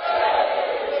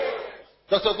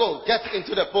 Dr. Go, get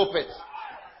into the pulpit.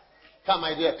 Come,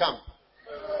 my dear, come.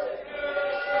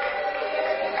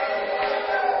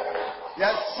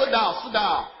 Yes, sit down, sit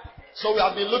down. So we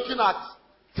have been looking at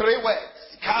 3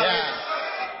 words. Charisma.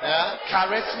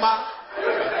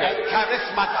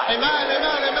 Charismata. Amen.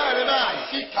 I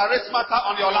see charismata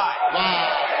on your life.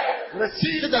 Wow.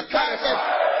 Receive the charisma.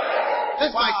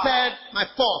 This is my third, my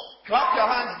fourth. Clap your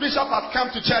hands. Bishop has come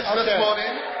to church this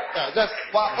morning. Yeah, just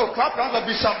clap your hands for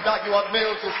Bishop Dagwood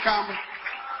Mills has come.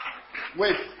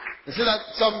 Wait. You see that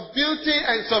some beauty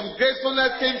and some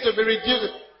gracefulness seem to be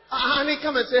reduced. Honey,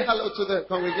 come and say hello to the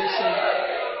congregation.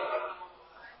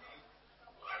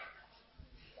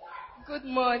 Good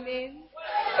morning.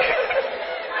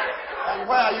 And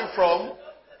where are you from?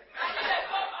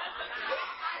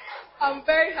 I'm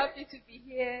very happy to be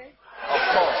here. Of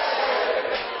course.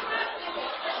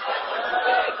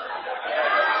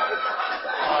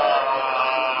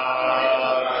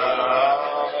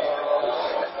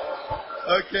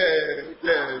 Okay,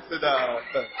 sit down.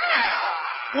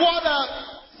 What up?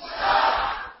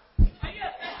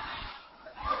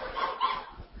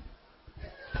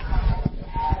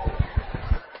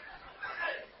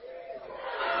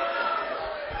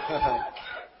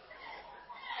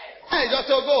 Hey,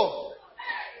 Dr. Go.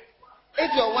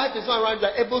 If your wife is not around, you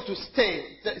are able to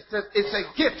stay. It's a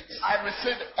gift. I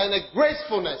receive it. And a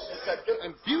gracefulness. It's a gift.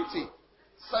 And beauty.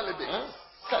 Celibacy. Huh?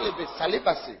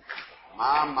 Celibacy.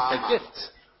 Mama. A gift.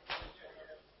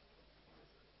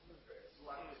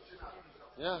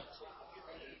 Yeah.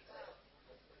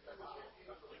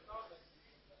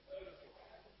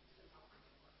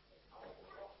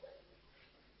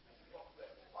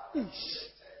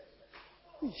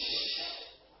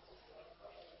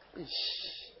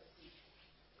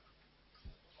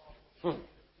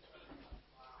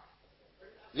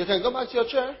 You can go back to your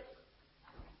chair.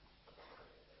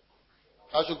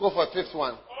 I should go for a 5th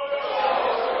one.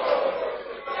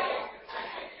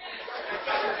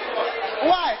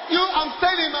 Why? I'm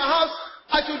staying in my house.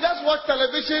 I should just watch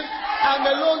television. I'm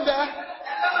alone there.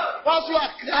 Whilst you are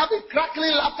having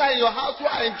crackling laughter in your house, you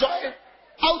are enjoying.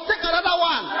 I'll take another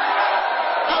one.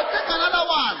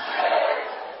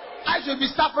 I should be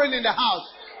suffering in the house.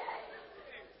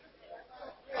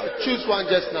 I'll choose one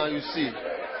just now, you see.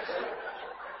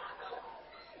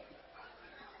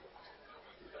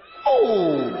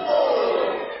 Oh!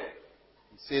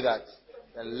 You see that?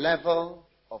 The level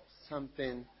of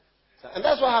something. And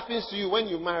that's what happens to you when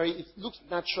you marry. It looks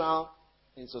natural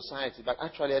in society, but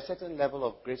actually a certain level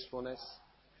of gracefulness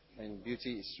and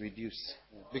beauty is reduced.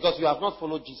 Because you have not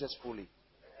followed Jesus fully.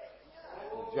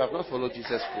 You have not followed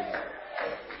Jesus fully.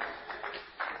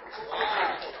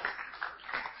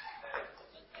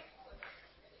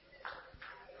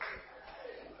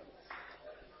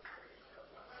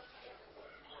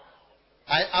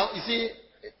 You see,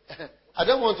 I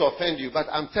don't want to offend you, but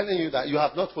I'm telling you that you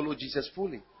have not followed Jesus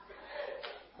fully.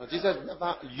 But Jesus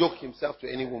never yoked himself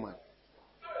to any woman.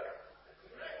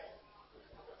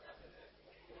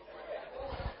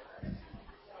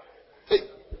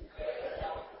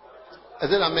 Is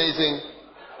it amazing?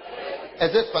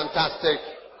 Is it fantastic?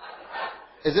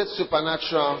 Is it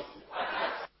supernatural?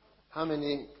 How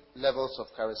many levels of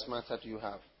charismata do you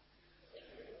have?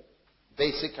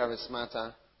 Basic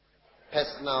charismata,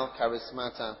 personal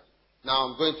charismata. Now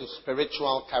I'm going to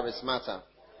spiritual charismata.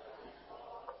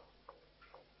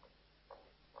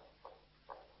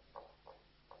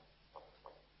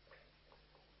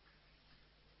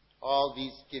 All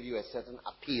these give you a certain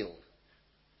appeal.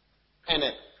 And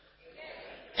it.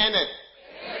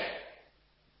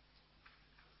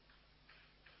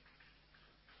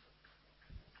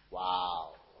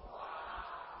 Wow.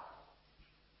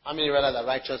 How many realize that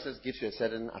righteousness gives you a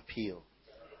certain appeal?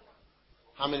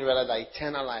 How many realize that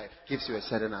eternal life gives you a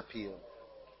certain appeal?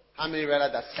 How many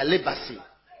realize that celibacy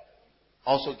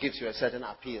also gives you a certain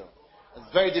appeal?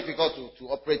 It's very difficult to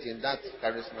operate in that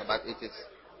charisma, but it is.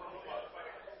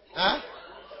 Huh?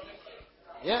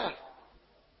 Yeah.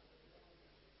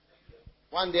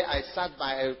 One day I sat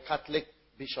by a Catholic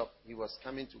bishop. He was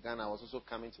coming to Ghana. I was also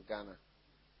coming to Ghana.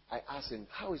 I asked him,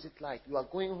 how is it like? You are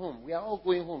going home. We are all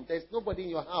going home. There's nobody in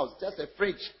your house. Just a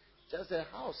fridge. Just a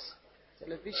house.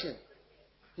 Television.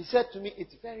 He said to me,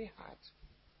 it's very hard.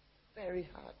 Very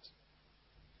hard.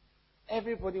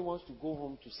 Everybody wants to go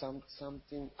home to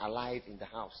something alive in the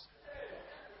house.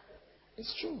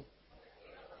 It's true.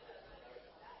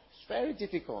 It's very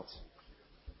difficult.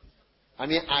 I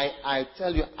mean, I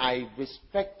tell you, I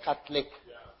respect Catholic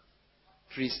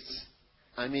priests.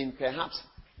 I mean, perhaps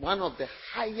one of the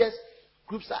highest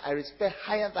groups that I respect,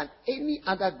 higher than any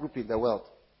other group in the world.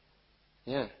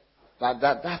 Yeah.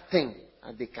 That thing,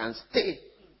 and they can stay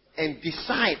and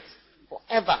decide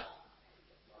forever.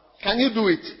 Can you do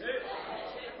it?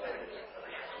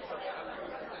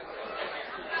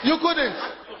 You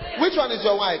couldn't. Which one is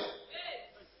your wife?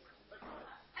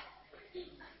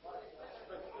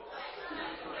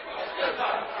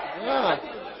 Yeah.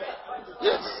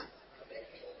 Yes.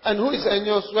 And who is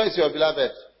Enyos? Where is your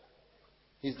beloved?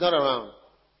 He's not around.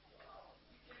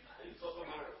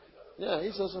 Yeah,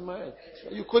 he's also married.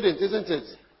 You couldn't, isn't it?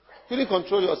 You couldn't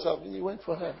control yourself. You went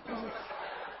for her.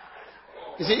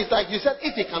 You see, it's like you said,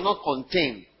 if he cannot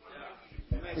contain,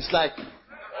 it's like.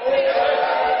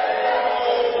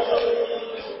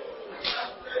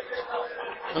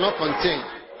 Cannot contain.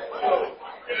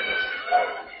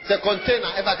 It's a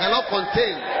container. If I cannot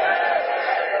contain.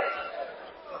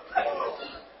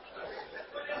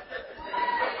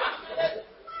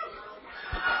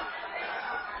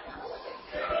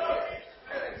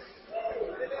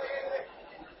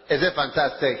 Is it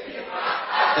fantastic?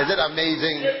 Is it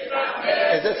amazing?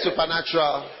 Is it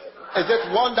supernatural? Is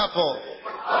it wonderful?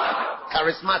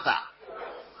 Charismata.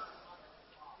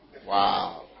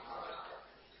 Wow.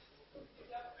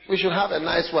 We should have a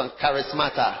nice one.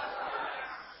 Charismata.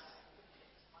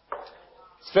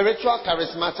 Spiritual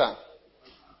charismata.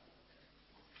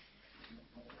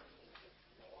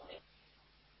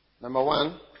 Number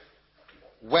one,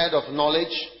 word of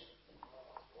knowledge.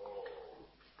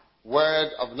 Word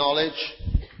of knowledge.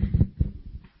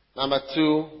 Number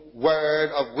two, word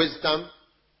of wisdom.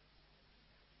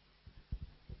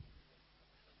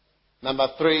 Number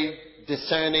three,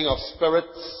 discerning of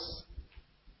spirits.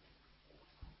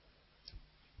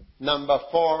 Number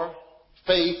four,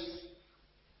 faith.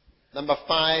 Number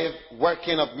five,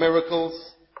 working of miracles.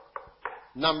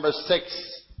 Number six,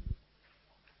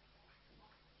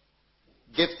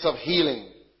 gifts of healing.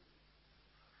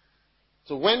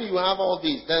 So when you have all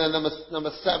these, then number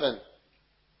seven,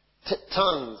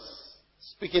 tongues,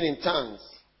 speaking in tongues.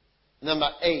 Number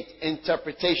 8,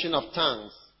 interpretation of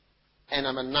tongues. And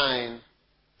number 9,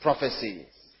 prophecies.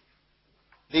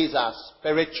 These are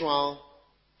spiritual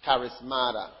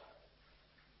charismata.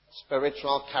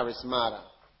 Spiritual charismata.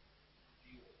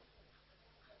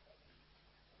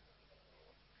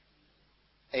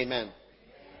 Amen.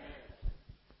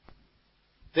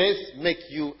 This makes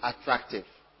you attractive.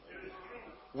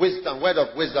 Wisdom, word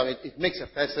of wisdom, it makes a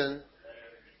person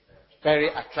very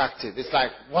attractive. It's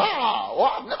like,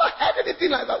 wow, I've never heard anything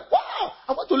like that. Wow,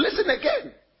 I want to listen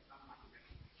again.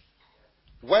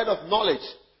 Word of knowledge.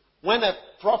 When a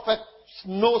prophet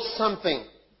knows something,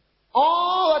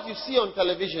 all that you see on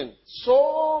television,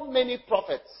 so many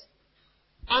prophets,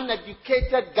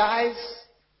 uneducated guys,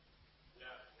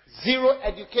 zero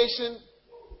education,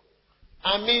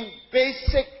 I mean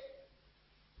basic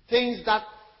things that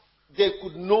they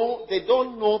could know, they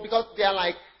don't know because they are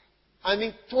like I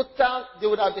mean, total, they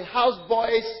would have the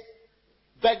houseboys,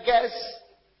 beggars,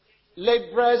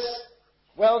 laborers,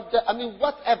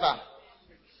 whatever.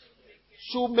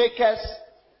 Shoemakers.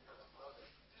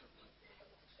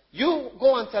 You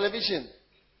go on television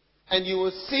and you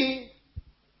will see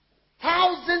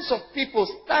thousands of people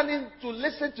standing to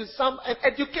listen to some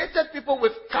educated people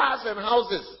with cars and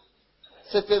houses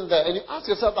sitting there. And you ask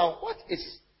yourself, what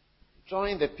is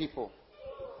drawing the people?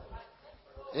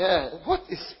 Yeah, what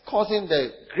is causing the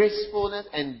gracefulness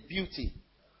and beauty?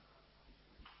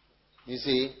 You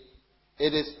see,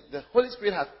 it is the Holy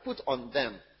Spirit has put on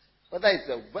them, whether it's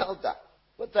a welder,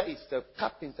 whether it's the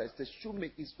carpenter, it's the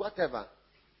shoemaker, it's whatever.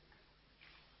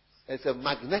 It's a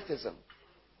magnetism.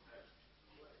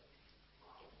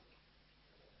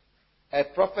 A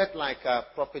prophet like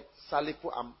Prophet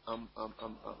Salifu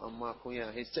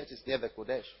Amakunya, his church is near the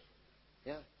Kodesh.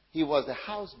 Yeah, he was the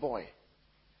houseboy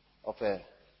of a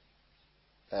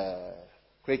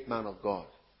great man of God.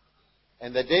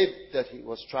 And the day that he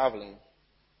was traveling,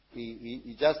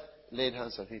 he just laid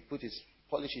hands on him. He put his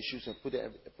polished his shoes and put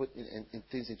in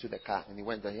things into the car, and he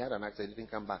went there. He had an accident. He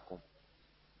didn't come back home.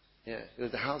 Yeah, he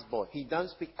was the houseboy. He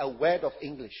doesn't speak a word of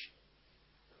English.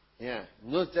 Yeah,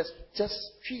 no, just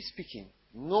free speaking,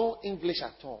 no English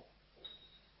at all.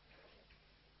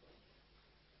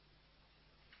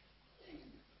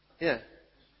 Yeah,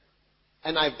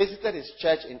 and I visited his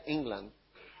church in England,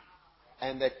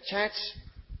 and the church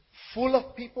full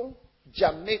of people,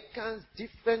 Jamaicans,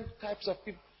 different types of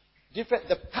people.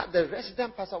 The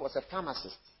resident pastor was a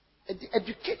pharmacist,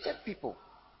 educated people.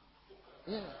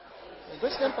 Yeah, the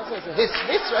resident pastor his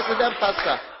resident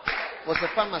pastor was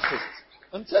a pharmacist.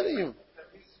 I'm telling you.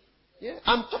 Yeah,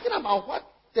 I'm talking about what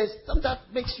there's something that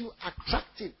makes you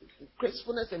attractive,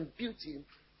 gracefulness and beauty, and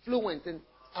fluent and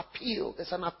appeal.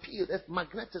 There's an appeal. There's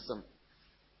magnetism.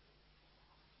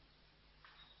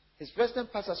 His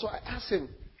resident pastor. So I asked him,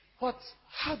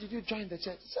 how did you join the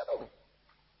church? He said,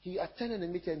 he attended a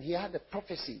meeting and he had a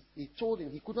prophecy. He told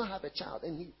him he could not have a child.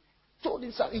 And he told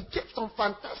himself, he gave some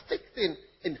fantastic thing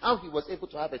in how he was able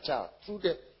to have a child through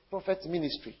the prophet's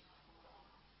ministry.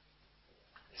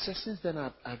 He said, since then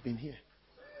I've been here.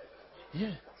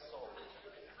 Yeah.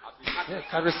 Yeah,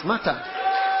 charismata.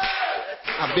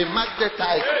 I've been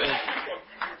magnetized.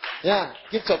 Yeah,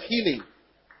 gifts of healing.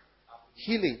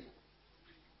 Healing.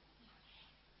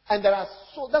 And that's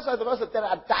why the Lord said there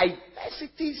are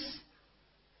diversities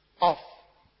of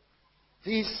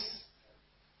these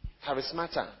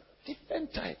charismata.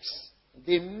 Different types.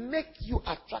 They make you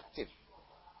attractive.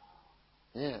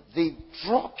 Yeah, they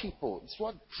draw people. It's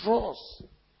what draws.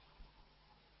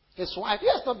 His wife, he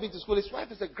has not been to school. His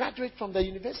wife is a graduate from the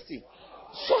university.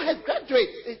 So her graduate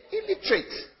is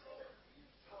illiterate.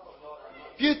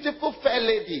 Beautiful, fair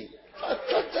lady.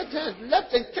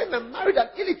 Left and came and married an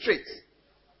illiterate.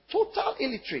 Total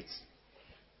illiterate.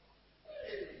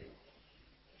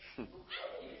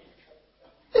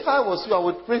 If I was you, I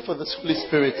would pray for the Holy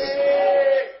Spirit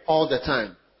all the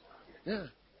time. Yeah.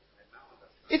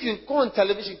 If you go on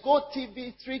television, go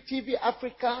TV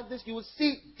Africa, you will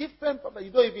see different people.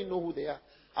 You don't even know who they are.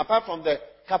 Apart from the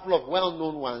couple of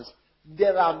well-known ones,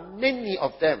 there are many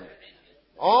of them.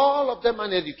 All of them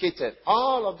uneducated.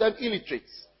 All of them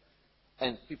illiterates.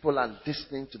 And people are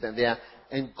listening to them.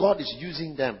 And God is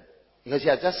using them. Because He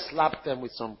has just slapped them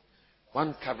with one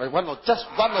or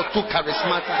two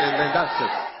charismatic, and then that's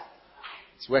it.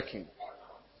 It's working.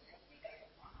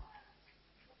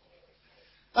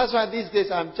 That's why these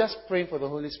days I'm just praying for the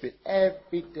Holy Spirit.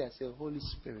 Every day I say, Holy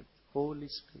Spirit, Holy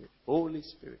Spirit, Holy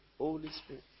Spirit, Holy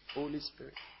Spirit, Holy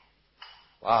Spirit.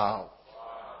 Wow.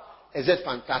 Is it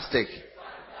fantastic?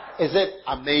 Is it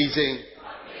amazing?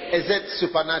 Is it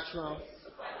supernatural?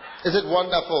 Is it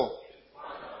wonderful?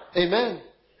 Amen.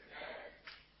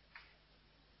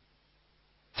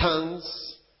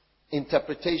 Tongues,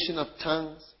 interpretation of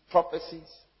tongues, prophecies.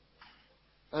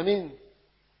 I mean,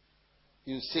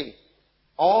 you see,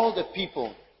 all the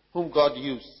people whom God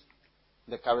used,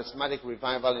 the charismatic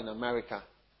revival in America,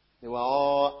 they were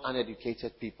all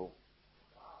uneducated people.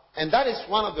 And that is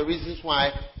one of the reasons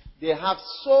why they have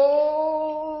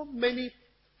so many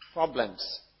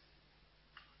problems.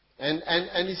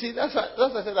 And you see, that's why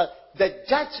I said that the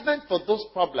judgment for those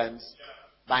problems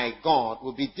by God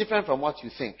will be different from what you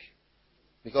think.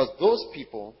 Because those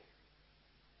people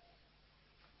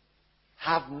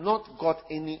have not got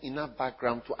enough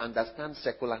background to understand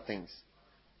secular things.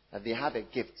 That they have a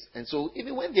gift. And so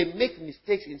even when they make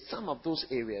mistakes in some of those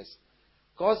areas,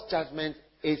 God's judgment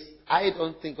I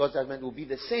don't think God's judgment will be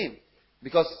the same.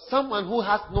 Because someone who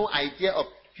has no idea of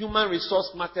human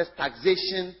resource matters,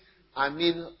 taxation,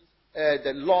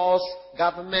 the laws,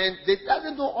 government. They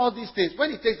doesn't know all these things.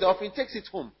 When he takes the offering, he takes it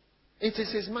home. It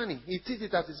is his money. He treats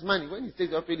it as his money. When he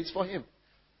takes the offering, it's for him.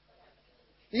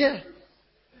 Yeah.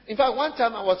 In fact, one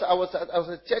time I was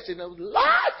at church and there was a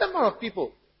large number of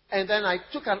people. And then I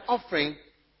took an offering,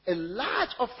 a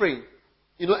large offering.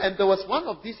 And there was one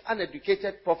of these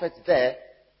uneducated prophets there.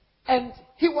 And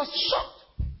he was shocked.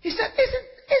 He said,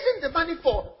 isn't the money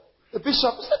for the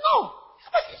bishop? He said, no.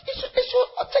 He should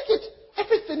take it.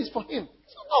 Everything is for him. He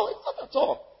said, no, it's not at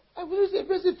all. I will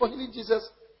raise it for healing Jesus,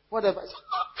 whatever. I said,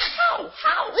 no,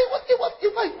 how? He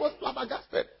was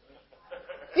flabbergasted.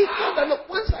 He told them, look,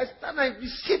 once I stand and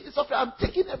receive this offering, I'm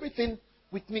taking everything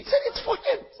with me. He said, it's for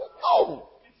him. He said, no.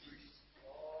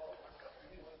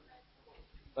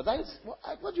 But that is,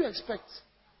 what do you expect?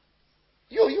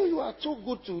 You are too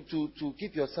good to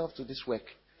give yourself to this work.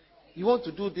 You want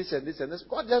to do this and this and this.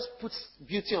 God just puts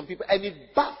beauty on people and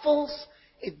it baffles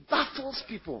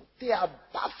people. They are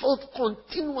baffled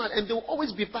continually and they will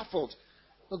always be baffled.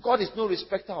 But God is no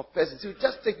respecter of persons. He will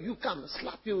just take you, come,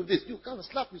 slap you with this. You come,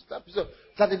 slap you. So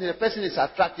suddenly the person is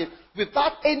attractive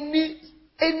without any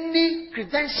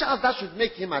credentials that should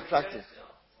make him attractive.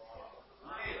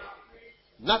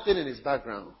 Nothing in his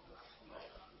background.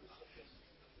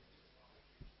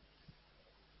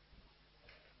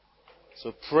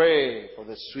 So pray for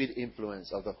the sweet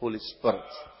influence of the Holy Spirit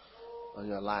on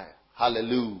your life.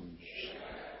 Hallelujah.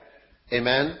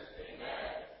 Amen.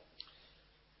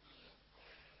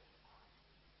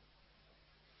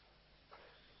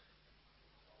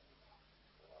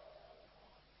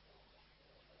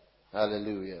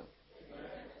 Hallelujah.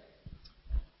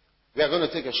 We are going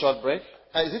to take a short break.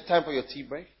 Is it time for your tea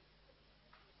break?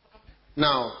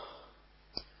 Now,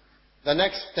 the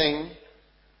next thing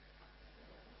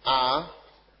are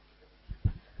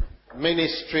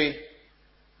ministry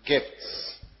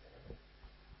gifts.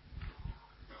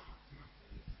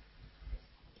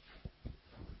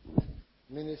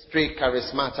 Ministry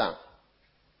charismata.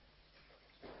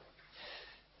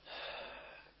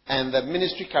 And the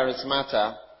ministry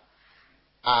charismata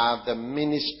are the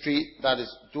ministry that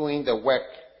is doing the work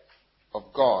of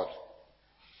God.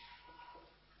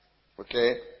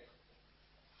 Okay?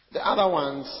 The other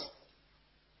ones,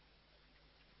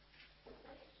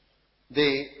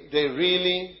 they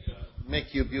really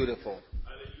make you beautiful.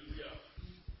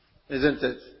 Isn't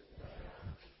it?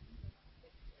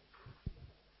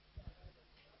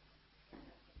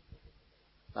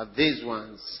 But these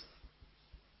ones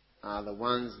are the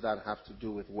ones that have to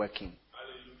do with working.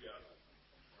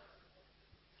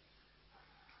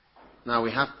 Now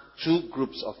we have two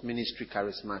groups of ministry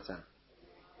charismata.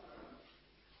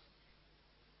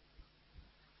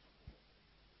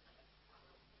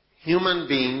 Human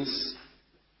beings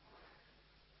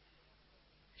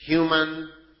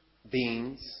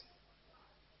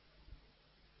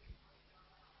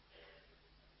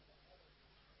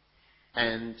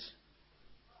and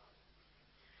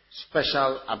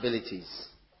special abilities.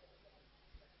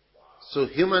 So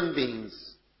human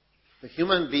beings, the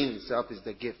human being itself is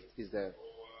the gift, is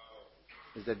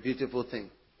the beautiful thing.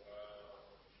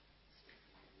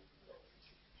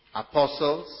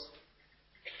 Apostles,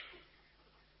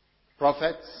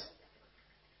 prophets,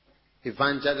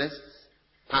 evangelists,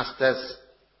 pastors,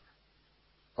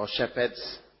 or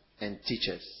shepherds and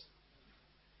teachers.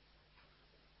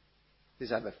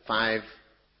 These are the 5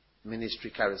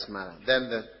 ministry charismata.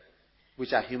 Then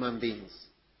which are human beings.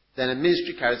 Then a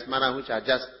ministry charismata, which are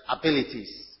just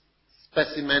abilities,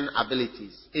 specimen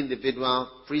abilities, individual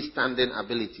freestanding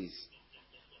abilities,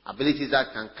 abilities that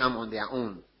can come on their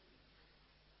own.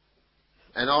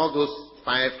 And all those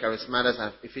 5 charismatas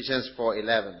are Ephesians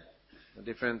 4:11,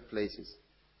 different places.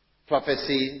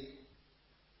 Prophecy,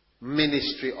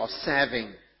 ministry or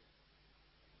serving.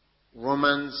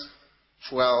 Romans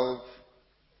 12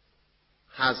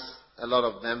 has a lot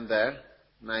of them there,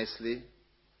 nicely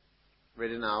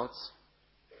written out.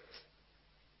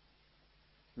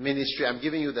 Ministry, I'm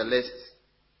giving you the list.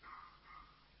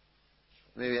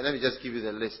 Maybe let me just give you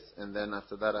the list and then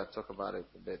after that I'll talk about it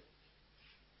a bit.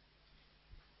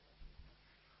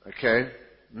 Okay?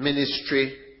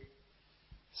 Ministry,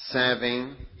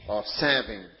 serving or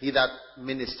serving. He that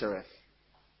ministereth.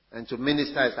 And to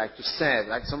minister is like to serve,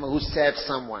 like someone who serves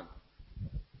someone.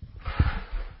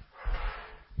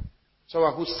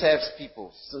 Someone who serves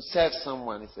people. So serve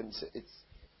someone.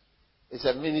 It's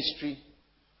a ministry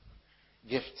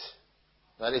gift.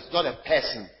 But it's not a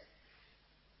person.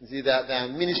 You see, there are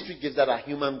ministry gifts that are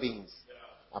human beings.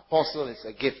 Apostle is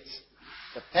a gift.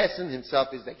 The person himself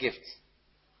is the gift.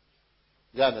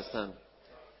 You understand?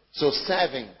 So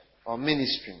serving or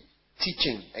ministering.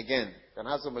 Teaching, again. You can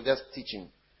have somebody just teaching.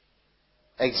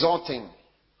 exhorting,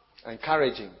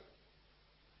 encouraging,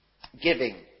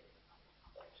 giving.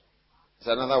 It's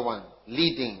another one.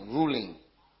 Leading, ruling.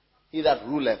 He that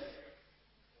ruleth.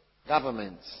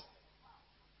 Government.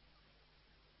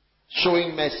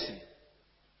 Showing mercy.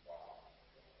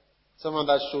 Someone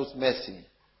that shows mercy.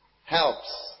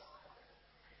 Helps.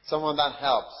 Someone that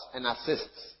helps and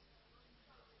assists.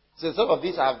 So some of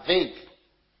these are vague.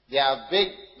 They are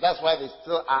vague. That's why they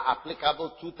still are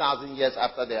applicable 2,000 years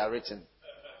after they are written.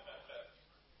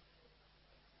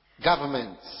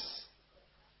 Government.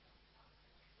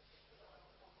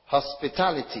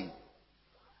 Hospitality.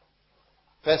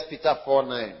 1 Peter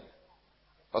 4:9.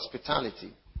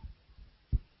 Hospitality.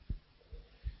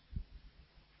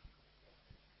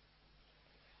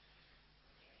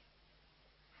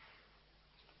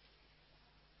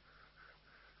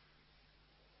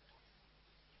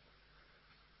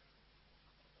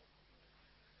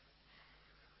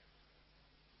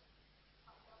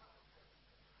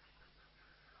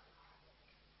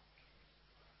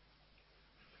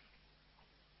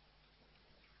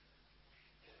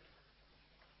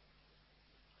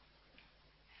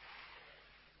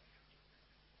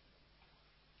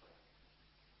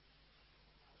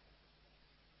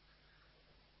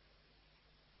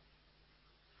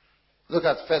 Look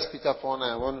at 1 Peter 4:9.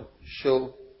 I want to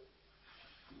show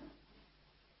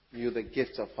you the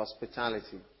gift of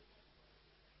hospitality.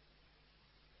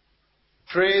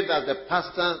 Pray that the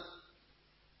pastor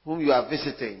whom you are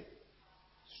visiting,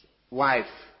 wife,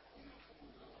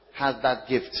 has that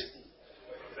gift.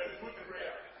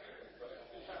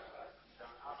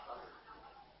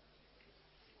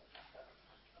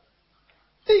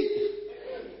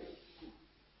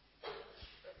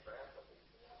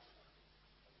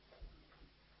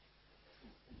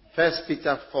 First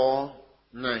Peter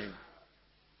 4:9.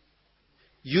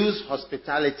 Use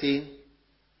hospitality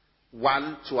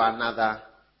one to another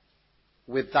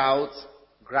without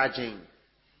grudging.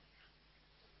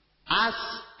 As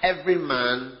every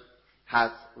man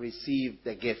hath received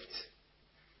the gift,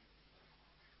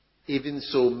 even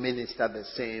so minister the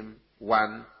same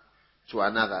one to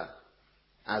another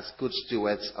as good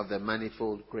stewards of the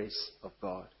manifold grace of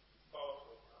God.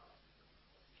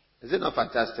 Is it not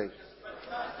fantastic?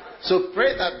 So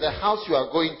pray that the house you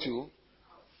are going to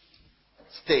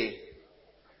stay,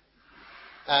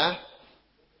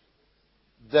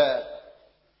 the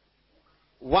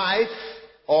wife,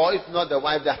 or if not the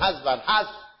wife, the husband has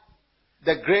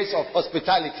the grace of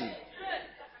hospitality.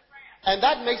 And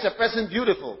that makes a person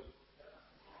beautiful.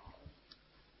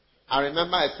 I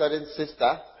remember a certain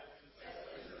sister.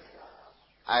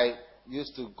 I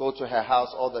used to go to her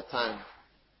house all the time.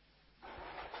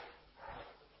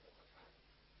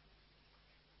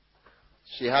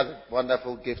 She had a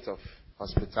wonderful gift of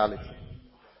hospitality.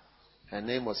 Her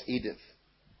name was Edith.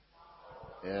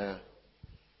 Yeah.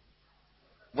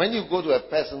 When you go to a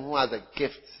person who has a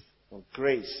gift of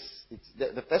grace,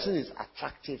 the person is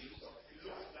attractive.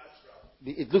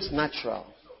 It looks natural.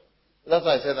 That's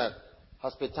why I say that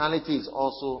hospitality is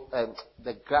also,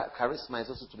 the charisma is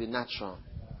also to be natural.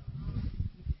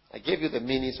 I gave you the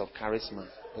meanings of charisma,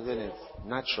 isn't it?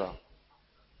 Natural.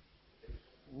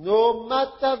 No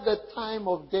matter the time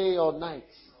of day or night,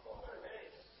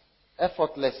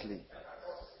 effortlessly,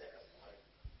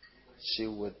 she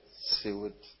would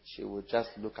just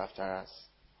look after us.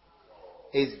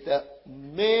 It's the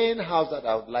main house that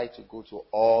I would like to go to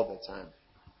all the time.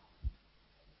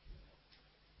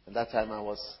 At that time I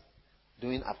was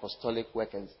doing apostolic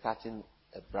work and starting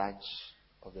a branch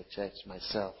of the church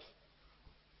myself.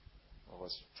 I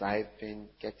was driving,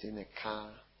 getting a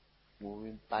car,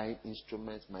 moving, buying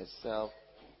instruments myself,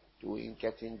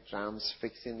 getting drums,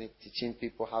 fixing it, teaching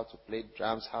people how to play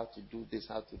drums, how to do this,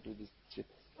 how to do this.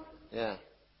 Yeah.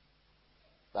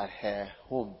 But her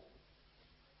home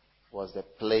was the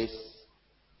place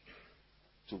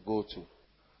to go to.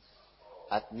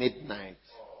 At midnight,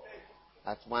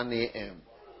 at 1 a.m.,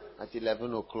 at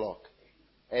 11 o'clock,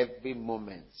 every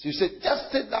moment. You say,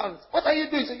 just sit down. What are you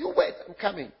doing? So you wait, I'm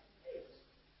coming.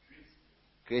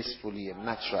 Gracefully and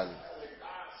naturally.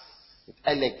 With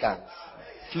elegance,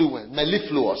 fluent,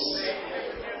 mellifluous.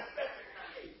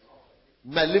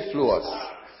 Mellifluous.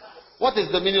 What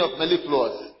is the meaning of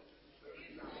mellifluous?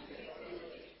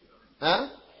 Huh?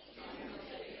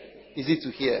 Easy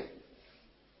to hear.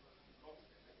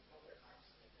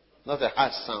 Not a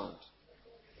harsh sound.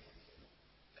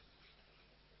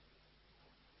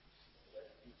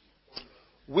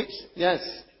 Which, yes,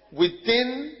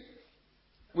 within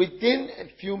a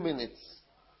few minutes,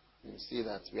 you see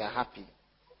that we are happy.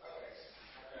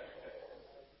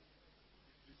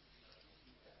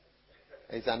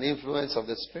 It's an influence of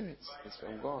the Spirit. It's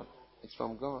from God. It's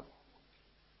from God.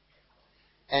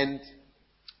 And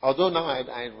although now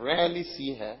I rarely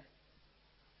see her,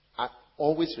 I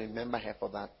always remember her for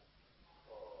that.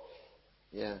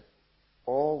 Yeah.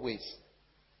 Always.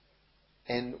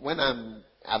 And when I'm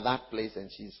at that place and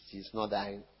she's not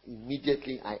there,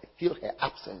 I feel her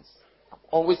absence. I've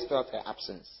always felt her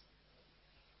absence.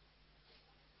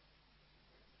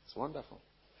 It's wonderful.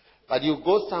 But you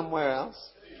go somewhere else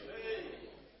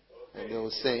and they will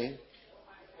say,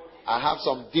 I have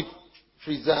some deep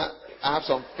freezer. I have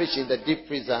some fish in the deep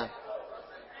freezer.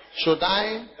 Should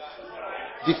I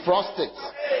defrost it?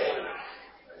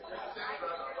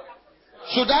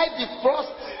 Should I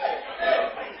defrost?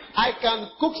 I can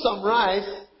cook some rice.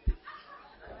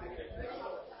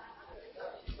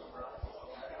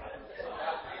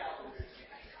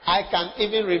 I can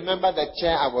even remember the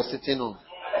chair I was sitting on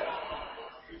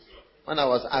when I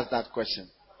was asked that question.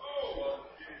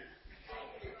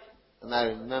 And I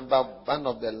remember one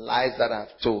of the lies that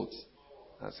I've told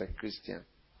as a Christian.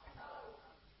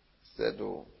 I said,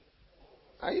 "Oh,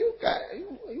 are you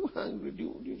hungry?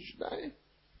 Should I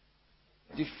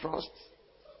defrost?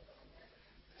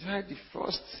 Should I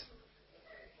defrost?"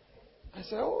 I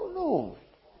said, "Oh no,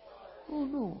 oh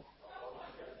no,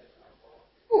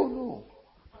 oh no."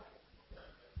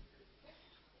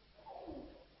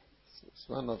 It's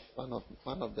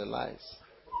one of the lies.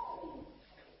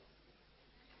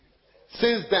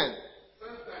 Since then,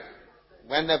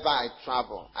 whenever I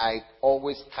travel, I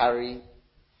always carry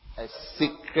a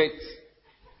secret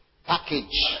package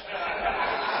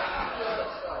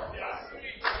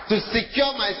to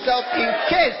secure myself in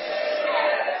case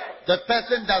the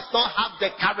person does not have the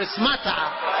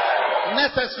charismata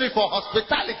necessary for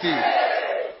hospitality.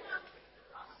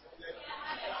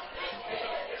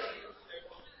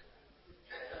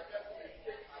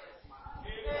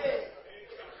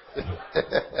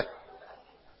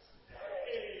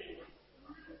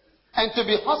 And to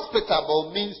be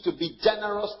hospitable means to be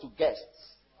generous to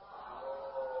guests.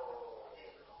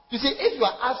 You see, if you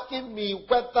are asking me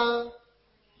whether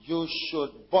you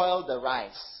should boil the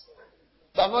rice,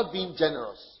 you are not being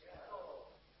generous.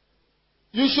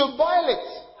 You should boil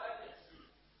it.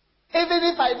 Even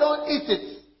if I don't eat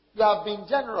it, you have been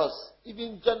generous.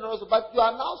 Even generous, but you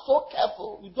are now so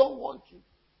careful, you don't want to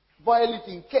boil it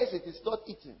in case it is not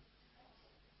eaten.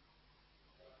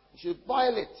 You should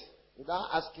boil it without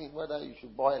asking whether you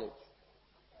should boil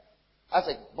it. As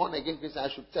a born again Christian,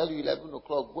 I should tell you 11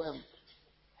 o'clock, go and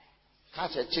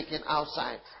catch a chicken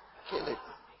outside, kill it.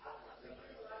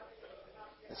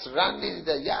 It's running in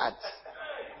the yard.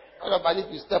 What about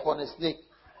if you step on a snake?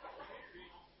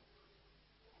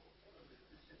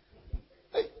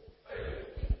 Hey.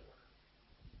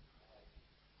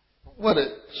 What a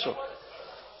shock.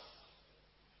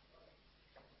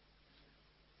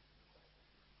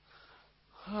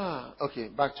 Okay,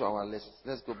 back to our list.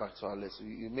 Let's go back to our list.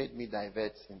 You made me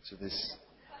divert into this.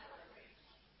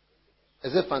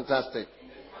 Is it fantastic?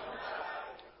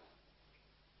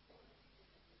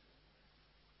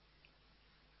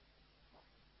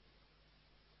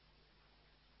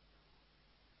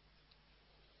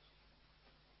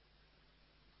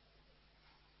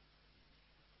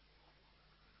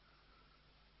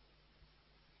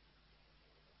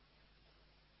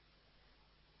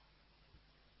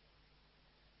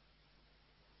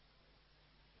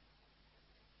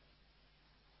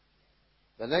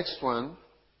 The next one,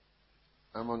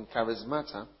 I'm on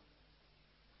charismata.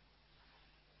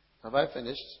 Have I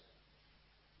finished?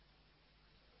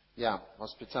 Yeah,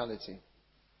 hospitality.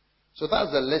 So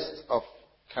that's the list of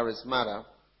charismata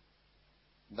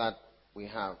that we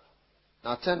have.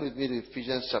 Now turn with me to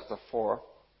Ephesians chapter 4.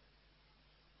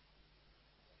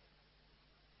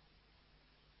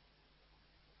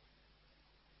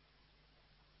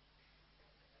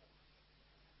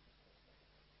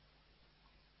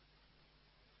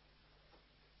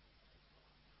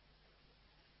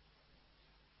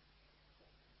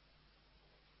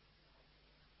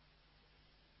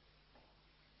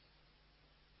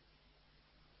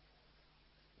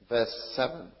 Verse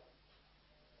 7.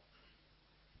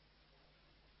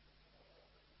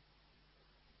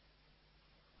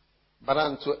 But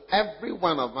unto every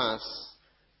one of us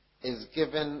is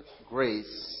given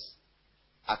grace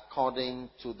according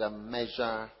to the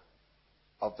measure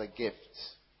of the gift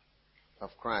of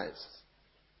Christ.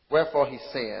 Wherefore he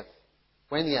saith,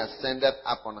 when he ascended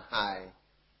up on high,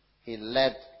 he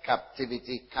led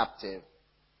captivity captive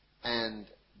and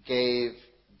gave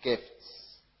gifts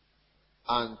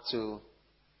unto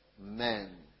men.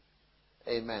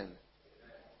 Amen.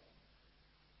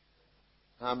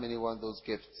 How many want those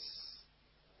gifts?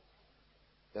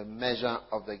 The measure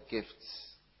of the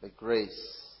gifts, the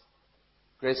grace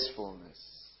gracefulness,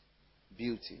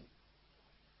 beauty.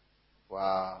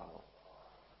 Wow.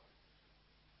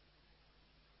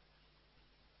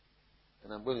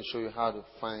 And I'm going to show you how to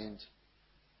find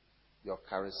your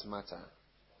charismata.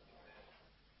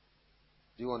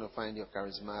 Do you want to find your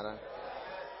charismata?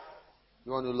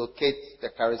 You want to locate the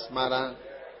charismata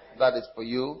that is for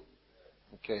you?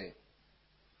 Okay.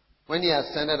 When he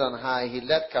ascended on high, he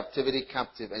led captivity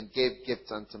captive and gave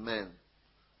gifts unto men.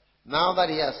 Now that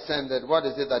he ascended, what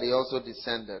is it that he also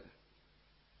descended?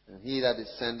 And he that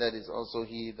descended is also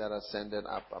he that ascended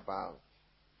up above,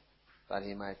 that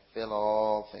he might fill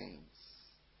all things.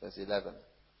 Verse 11.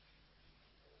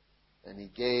 And he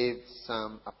gave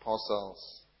some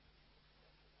apostles.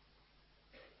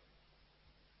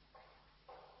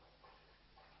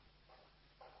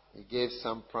 He gave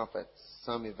some prophets,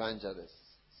 some evangelists,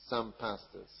 some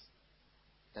pastors,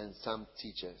 and some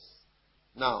teachers.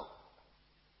 Now,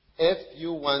 if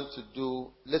you want to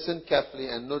do, listen carefully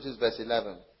and notice verse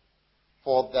 11.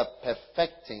 For the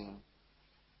perfecting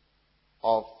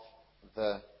of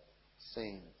the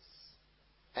saints,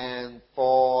 and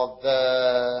for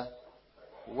the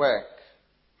work,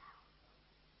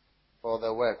 for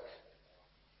the work,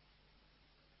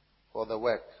 for the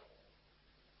work,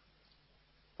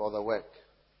 for the work.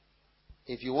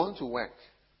 If you want to work,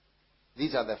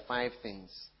 these are the 5 things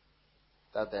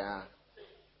that there are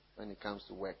when it comes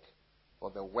to work. For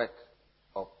the work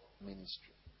of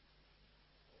ministry,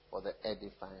 for the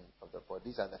edifying of the body.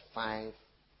 These are the 5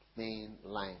 main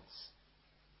lines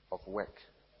of work.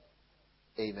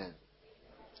 Amen.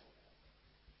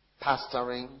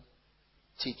 Pastoring,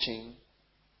 teaching,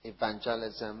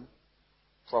 evangelism,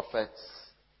 prophets,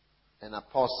 and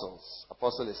apostles.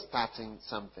 Apostle is starting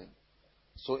something.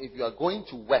 So if you are going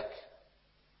to work,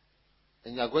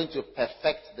 and you are going to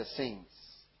perfect the saints,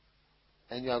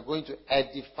 and you are going to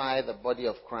edify the body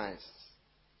of Christ,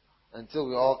 until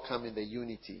we all come in the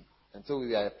unity, until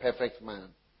we are a perfect man,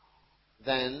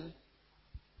 then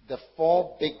the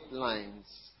 4 big lines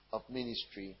of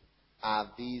ministry are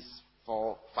these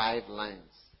 5 lines.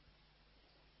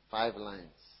 5 lines.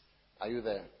 Are you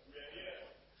there?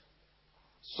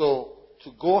 So,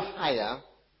 to go higher,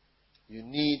 you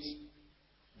need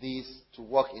these to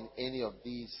work in any of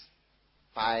these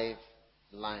 5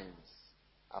 lines.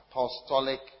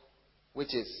 Apostolic,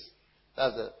 which is,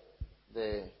 that's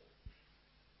the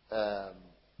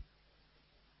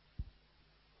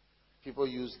people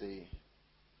use the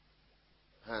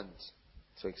hand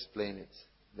to explain it.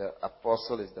 The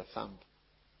apostle is the thumb.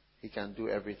 He can do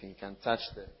everything. He can touch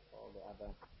all the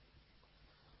other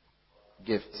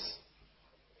gifts.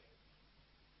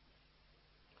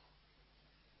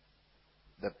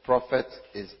 The prophet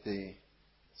is the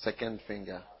second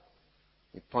finger.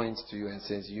 He points to you and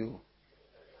says, you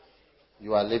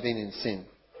are living in sin.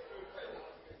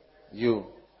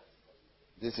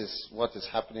 This is what is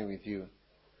happening with you.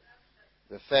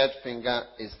 The third finger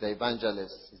is the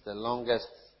evangelist. It's the longest.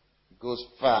 It goes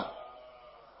far.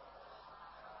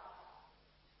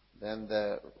 Then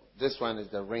this one is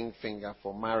the ring finger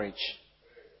for marriage.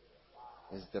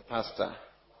 It's the pastor,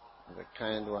 the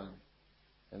kind one.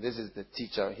 And this is the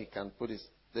teacher. He can put his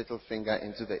little finger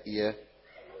into the ear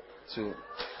to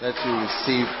let you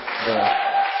receive the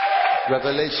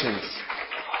revelations.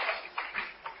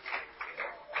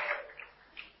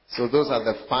 So those are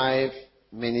the 5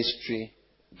 ministry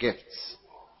gifts.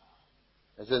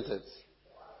 Isn't it?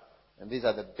 And these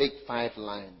are the big 5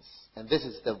 lines. And this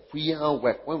is the real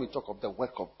work. When we talk of the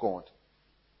work of God,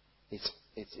 it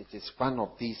is one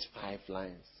of these 5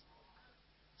 lines.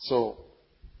 So,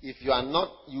 if you are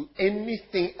not,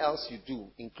 anything else you do,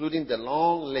 including the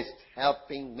long list,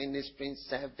 helping, ministering,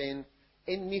 serving,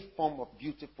 any form of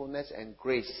beautifulness and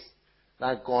grace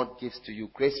that God gives to you,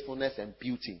 gracefulness and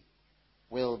beauty,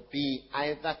 will be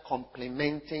either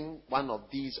complementing one of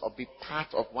these, or be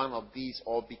part of one of these,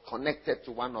 or be connected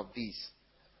to one of these.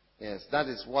 Yes, that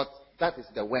is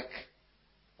the work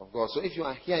of God. So if you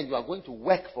are here and you are going to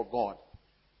work for God,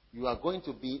 you are going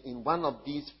to be in one of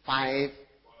these 5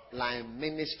 lines: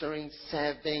 ministering,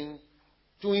 serving,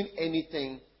 doing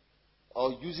anything,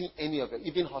 or using any of it,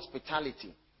 even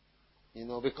hospitality.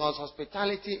 Because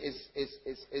hospitality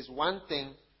is one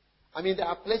thing. I mean, there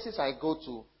are places I go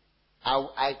to,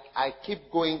 I keep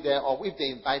going there, or if they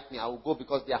invite me, I will go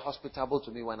because they are hospitable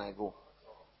to me when I go.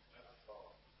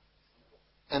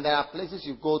 And there are places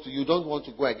you go to, you don't want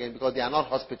to go again because they are not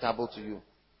hospitable to you.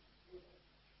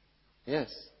 Yes.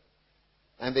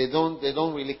 And they don't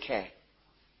really care.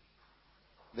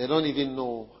 They don't even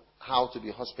know how to be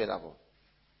hospitable.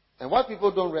 And what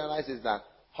people don't realize is that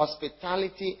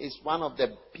hospitality is one of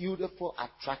the beautiful,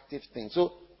 attractive things.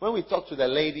 So when we talk to the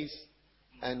ladies,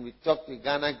 and we talk to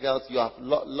Ghana girls, you have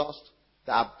lost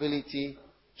the ability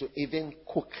to even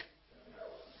cook.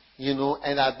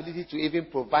 And the ability to even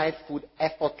provide food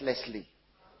effortlessly.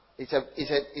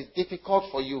 It's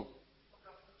difficult for you.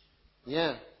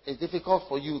 Yeah, it's difficult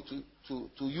for you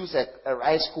to use a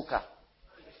rice cooker.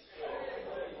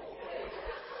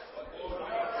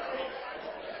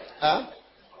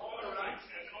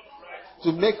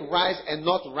 To make rice and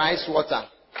not rice water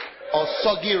or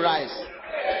soggy rice.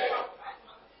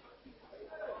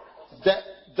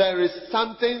 There is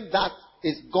something that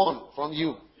is gone from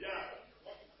you.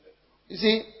 You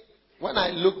see, when I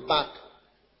look back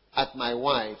at my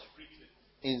wife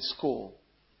in school,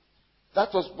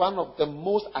 that was one of the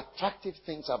most attractive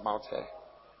things about her,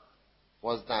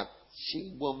 was that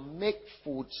she will make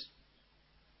food.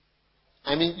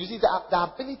 I mean, you see,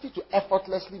 the ability to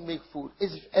effortlessly make food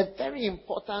is a very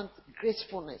important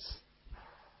gracefulness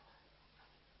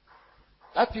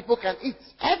that people can eat.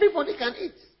 Everybody can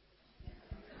eat.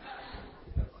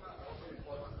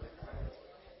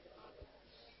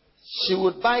 She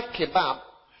would buy kebab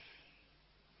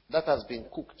that has been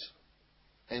cooked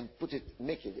and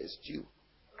make it a stew.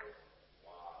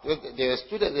 They were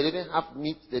students, they didn't have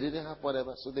meat, they didn't have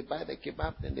whatever, so they buy the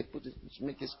kebab and they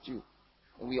make a stew.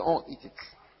 And we all eat it.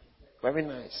 Very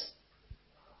nice.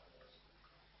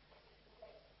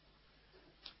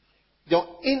 Your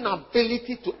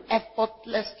inability to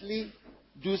effortlessly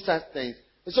do such things.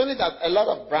 It's only that a lot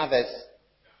of brothers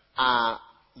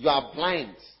you are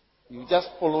blind. You're just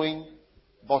following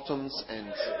bottoms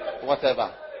and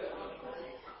whatever.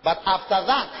 But after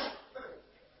that,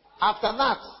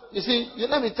 you see,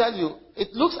 let me tell you,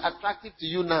 it looks attractive to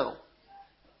you now.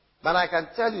 But I can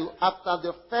tell you, after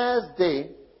your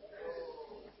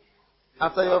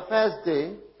first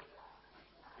day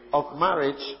of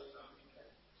marriage,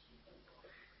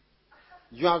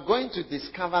 you are going to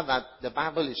discover that the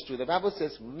Bible is true. The Bible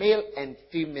says, male and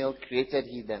female created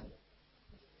he them.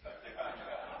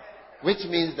 Which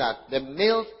means that the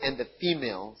males and the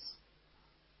females,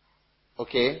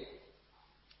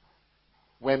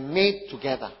 were made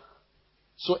together.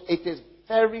 So it is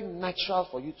very natural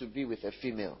for you to be with a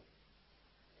female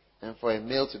and for a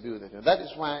male to be with a female. That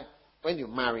is why when you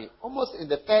marry, almost in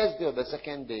the first day or the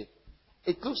second day,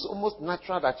 it looks almost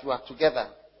natural that you are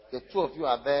together. The two of you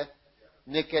are there,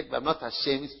 naked but not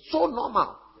ashamed. It's so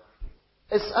normal.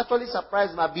 It's actually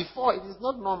surprising, but before it is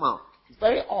not normal. It's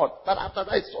very odd. But after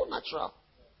that, it's so natural.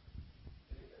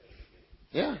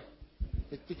 Yeah.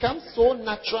 It becomes so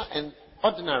natural and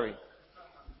ordinary.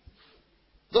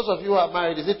 Those of you who are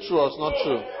married, is it true or it's not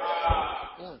true?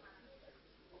 Yeah.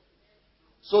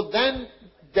 So then,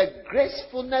 the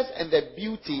gracefulness and the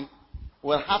beauty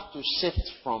will have to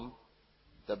shift from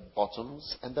the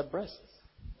bottoms and the breasts.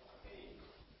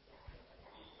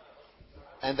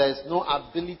 And there is no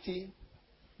ability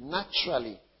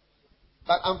naturally.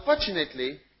 But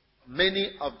unfortunately,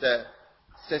 many of the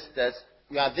sisters,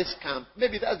 you are this camp.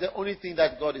 Maybe that's the only thing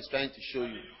that God is trying to show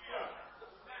you.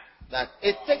 That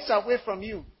it takes away from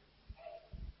you.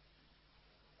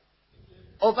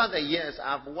 Over the years,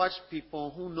 I've watched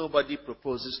people who nobody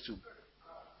proposes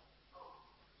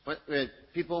to.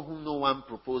 People whom no one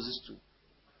proposes to.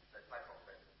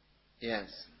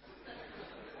 Yes.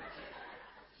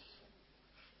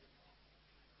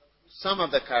 Some of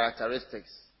the characteristics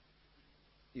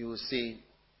you will see.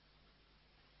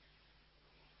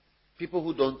 People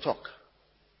who don't talk.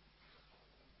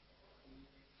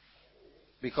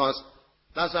 Because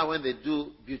that's why when they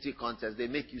do beauty contests, they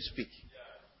make you speak.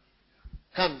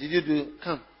 Come,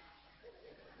 come.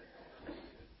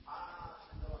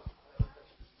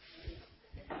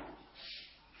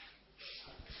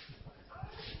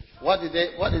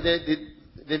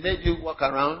 They made you walk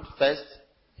around first?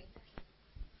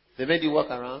 They made you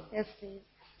walk around? Yes, please.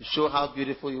 To show how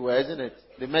beautiful you were, isn't it?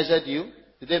 They measured you?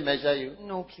 Did they measure you?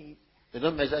 No, please. They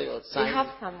don't measure your size? They have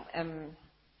some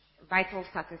vital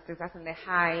statistics, as in the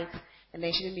height, and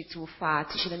they shouldn't be too fat,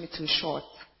 you shouldn't be too short.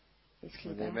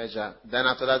 Basically, they measure. Then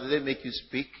after that, did they make you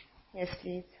speak? Yes,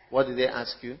 please. What did they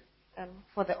ask you?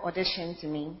 For the audition, to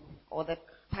me, or the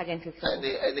pageant itself.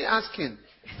 They asking.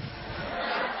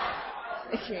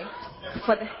 Okay.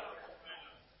 For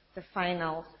the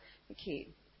final. Okay.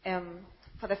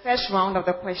 For the first round of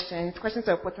the questions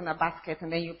were put in a basket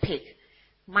and then you pick.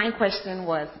 My question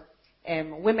was,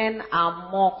 women are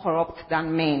more corrupt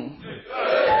than men.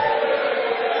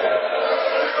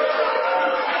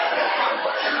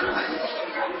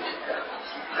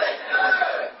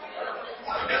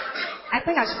 I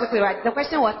think I should put it right. The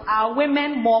question was, are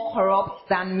women more corrupt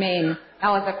than men? That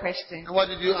was the question. And what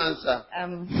did you answer?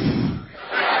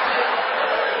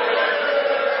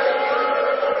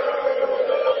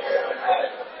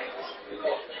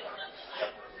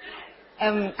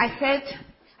 I said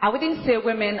I wouldn't say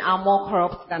women are more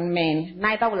corrupt than men.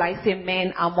 Neither will I say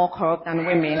men are more corrupt than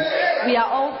women. We are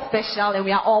all special and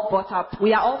we are all brought up.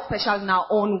 We are all special in our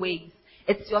own ways.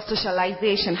 It's your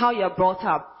socialization, how you're brought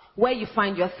up, where you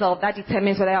find yourself, that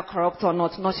determines whether you're corrupt or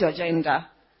not your gender.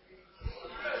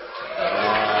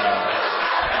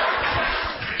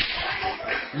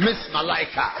 Miss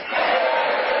Malaika.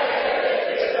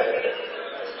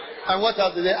 And what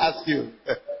else did they ask you?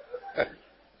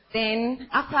 Then,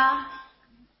 after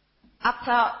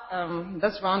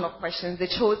this round of questions, they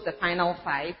chose the final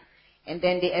 5, and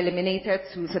then they eliminated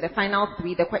 2. So the final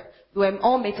 3, they were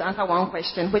all made to answer one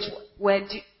question, which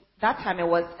that time it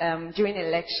was during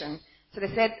election. So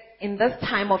they said, in this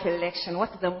time of election,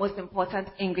 what is the most important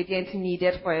ingredient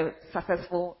needed for a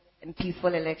successful and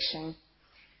peaceful election?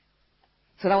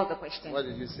 So that was the question. What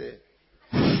did you say?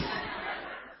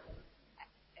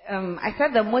 I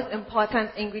said the most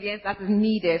important ingredient that is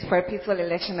needed for a peaceful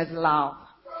election is love.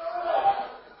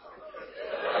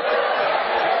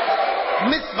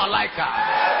 Miss Malaika.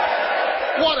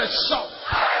 What a shock.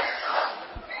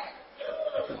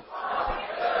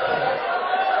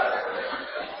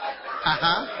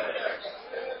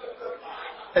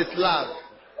 It's love.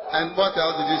 And what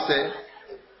else did you say?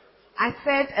 I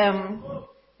said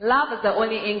love is the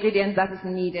only ingredient that is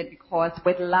needed, because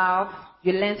with love,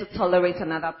 you learn to tolerate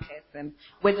another person.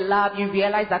 With love, you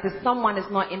realize that if someone is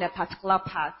not in a particular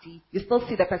party, you still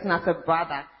see the person as a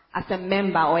brother, as a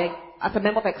member, or as a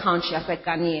member of a country, as a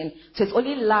Ghanaian. So it's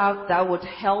only love that would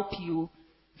help you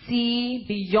see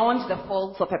beyond the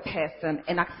faults of a person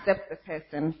and accept the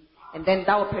person. And then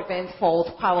that will prevent false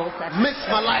quarrels. Miss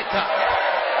Malaika.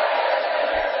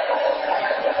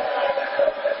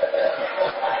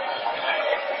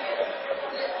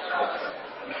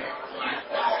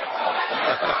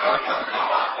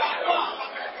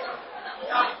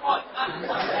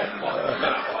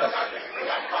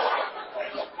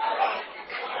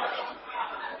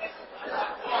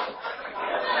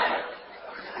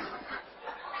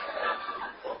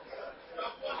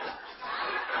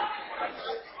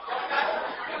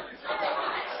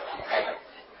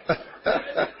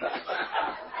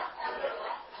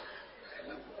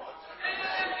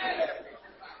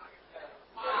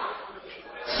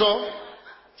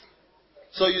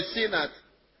 So you see that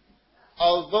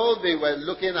although they were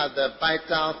looking at the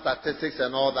vital statistics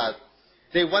and all that,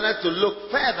 they wanted to look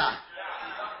further.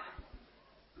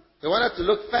 They wanted to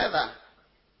look further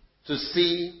to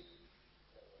see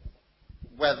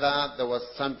whether there was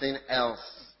something else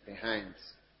behind.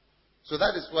 So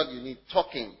that is what you need.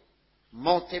 Talking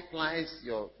multiplies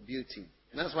your beauty.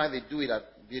 And that's why they do it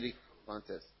at beauty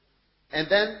contests. And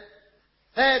then,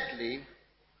 thirdly,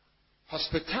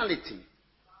 hospitality.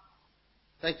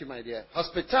 Thank you, my dear.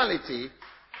 Hospitality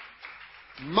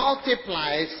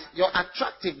multiplies your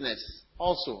attractiveness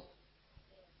also.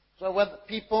 So where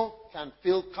people can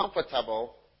feel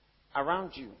comfortable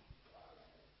around you.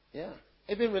 Yeah.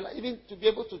 Even to be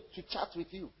able to chat with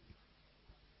you.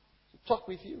 To talk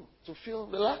with you. To feel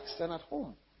relaxed and at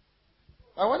home.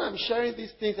 But when I'm sharing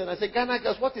these things and I say, Ghana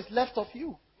girls, what is left of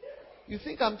you? You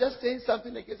think I'm just saying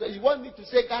something against you. You want me to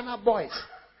say Ghana boys.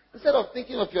 Instead of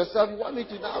thinking of yourself, you want me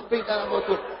to now bring Ghana boys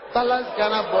to balance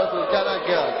Ghana boys with Ghana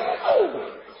girls. Oh.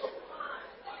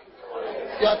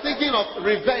 You are thinking of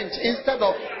revenge instead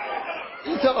of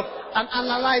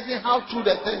analyzing how true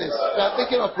the thing is. You are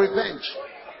thinking of revenge.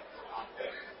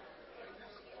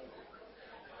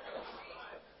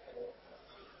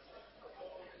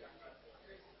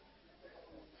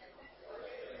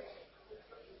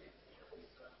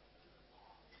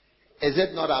 Is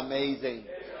it not amazing?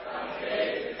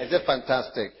 Is it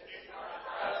fantastic?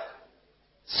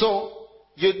 So,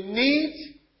 you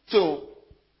need to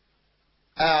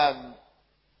add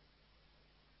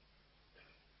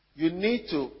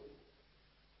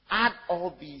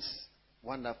all these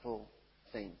wonderful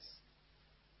things.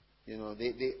 You know,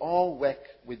 they all work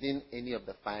within any of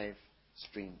the 5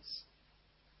 streams.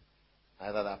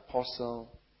 Either the apostle,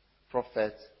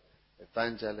 prophet,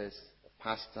 evangelist, the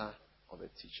pastor, or the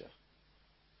teacher.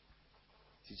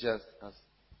 Teacher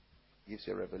gives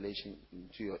you a revelation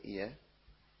into your ear,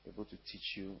 able to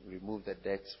teach you, remove the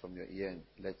dirt from your ear and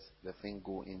let the thing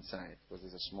go inside, because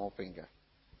it's a small finger.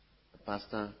 The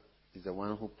pastor is the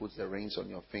one who puts the rings on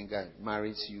your finger,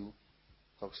 marries you,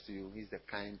 talks to you. He's the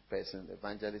kind person. The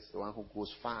evangelist is the one who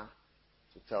goes far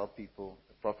to tell people.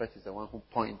 The prophet is the one who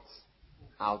points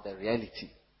out the reality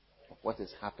of what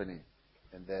is happening.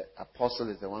 And the apostle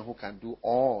is the one who can do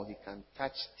all. He can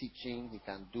touch teaching. He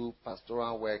can do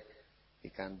pastoral work. He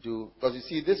can do... Because you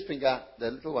see, this finger,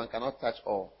 the little one cannot touch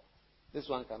all. This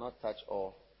one cannot touch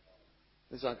all.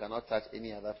 This one cannot touch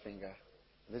any other finger.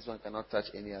 This one cannot touch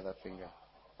any other finger.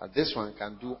 But this one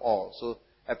can do all. So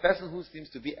a person who seems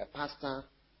to be a pastor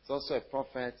is also a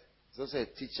prophet, is also a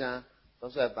teacher, is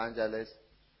also an evangelist.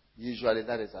 Usually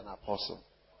that is an apostle.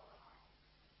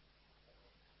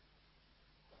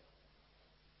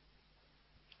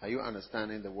 Are you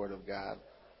understanding the word of God?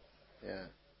 Yeah.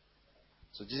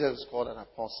 So Jesus was called an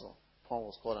apostle. Paul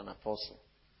was called an apostle.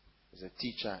 He was a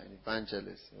teacher, an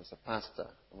evangelist. He was a pastor.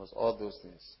 He was all those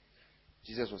things.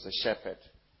 Jesus was a shepherd.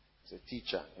 He was a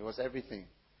teacher. He was everything.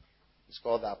 He's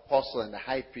called the apostle and the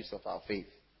high priest of our faith.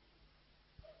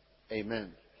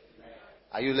 Amen.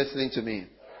 Are you listening to me?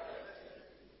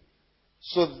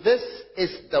 So this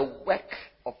is the work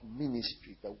of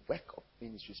ministry. The work of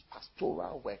ministry is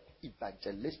pastoral work,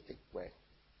 evangelistic work,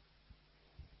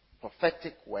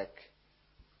 prophetic work,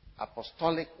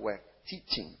 apostolic work,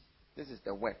 teaching. This is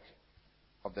the work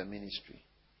of the ministry.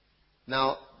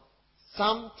 Now,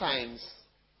 sometimes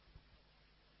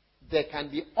there can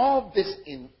be all this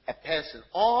in a person.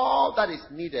 All that is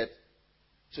needed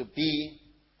to be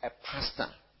a pastor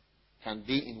can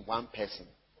be in one person.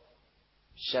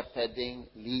 Shepherding,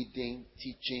 leading,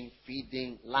 teaching,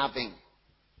 feeding, loving.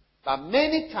 But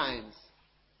many times,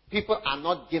 people are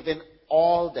not given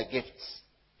all the gifts.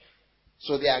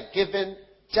 So they are given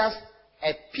just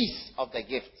a piece of the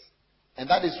gift. And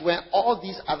that is where all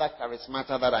these other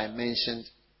charismata that I mentioned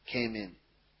came in.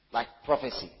 Like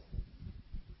prophecy.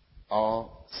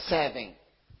 Or serving.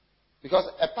 Because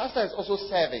a pastor is also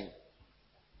serving.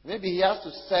 Maybe he has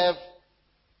to serve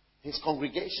his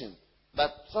congregation.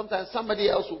 But sometimes somebody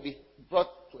else will be brought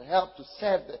to help to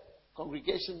serve the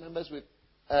congregation members with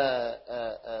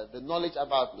the knowledge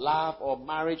about love or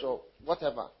marriage or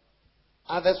whatever.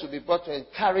 Others will be brought to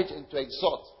encourage and to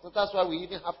exhort. So that's why we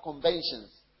even have conventions.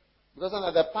 Because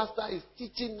the pastor is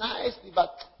teaching nicely,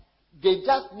 but they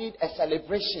just need a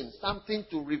celebration, something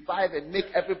to revive and make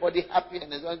everybody happy.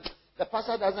 And the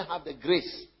pastor doesn't have the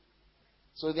grace.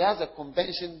 So there has a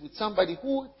convention with somebody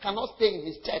who cannot stay in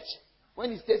his church.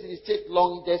 When he stays in his church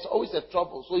long, there's always a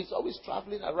trouble. So he's always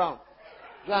traveling around.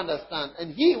 You understand?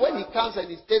 And when he comes and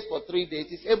he stays for 3 days,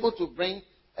 he's able to bring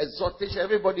exhortation.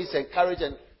 Everybody is encouraged.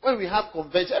 And when we have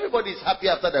convention, everybody is happy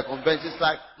after the convention. It's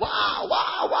like, wow,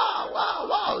 wow, wow, wow,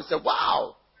 wow. It's a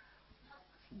wow.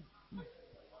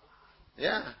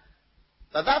 Yeah.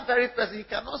 But that very person, he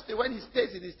cannot stay. When he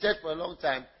stays in his church for a long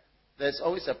time, there's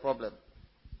always a problem.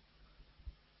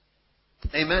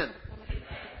 Amen.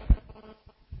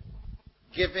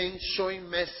 Giving, showing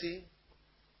mercy,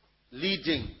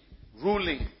 leading,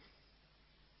 ruling,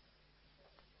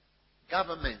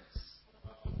 governments,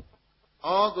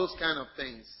 all those kind of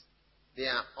things, they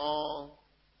are all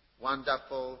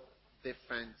wonderful,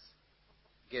 different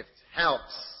gifts.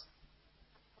 Helps.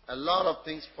 A lot of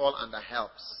things fall under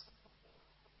helps.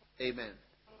 Amen.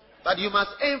 But you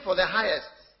must aim for the highest.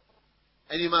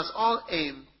 And you must all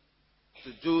aim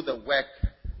to do the work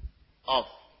of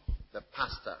the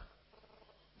pastor,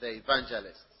 the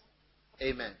evangelist.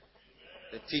 Amen.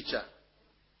 The teacher.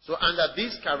 So under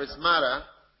these charismata,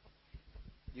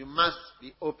 you must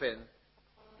be open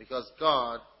because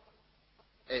God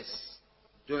is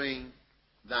doing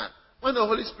that. When the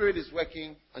Holy Spirit is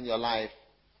working on your life,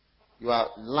 you are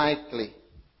likely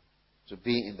to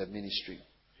be in the ministry.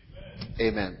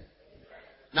 Amen.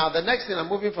 Now the next thing, I'm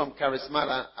moving from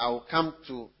charismata, I will come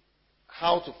to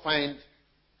how to find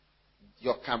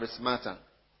your charismata.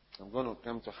 I'm going to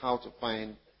come to how to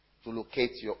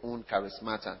locate your own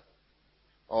charismata.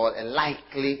 Or a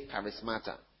likely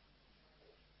charismata.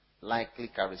 Likely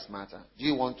charismata. Do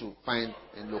you want to find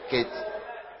and locate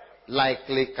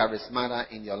likely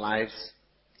charismata in your lives?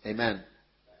 Amen.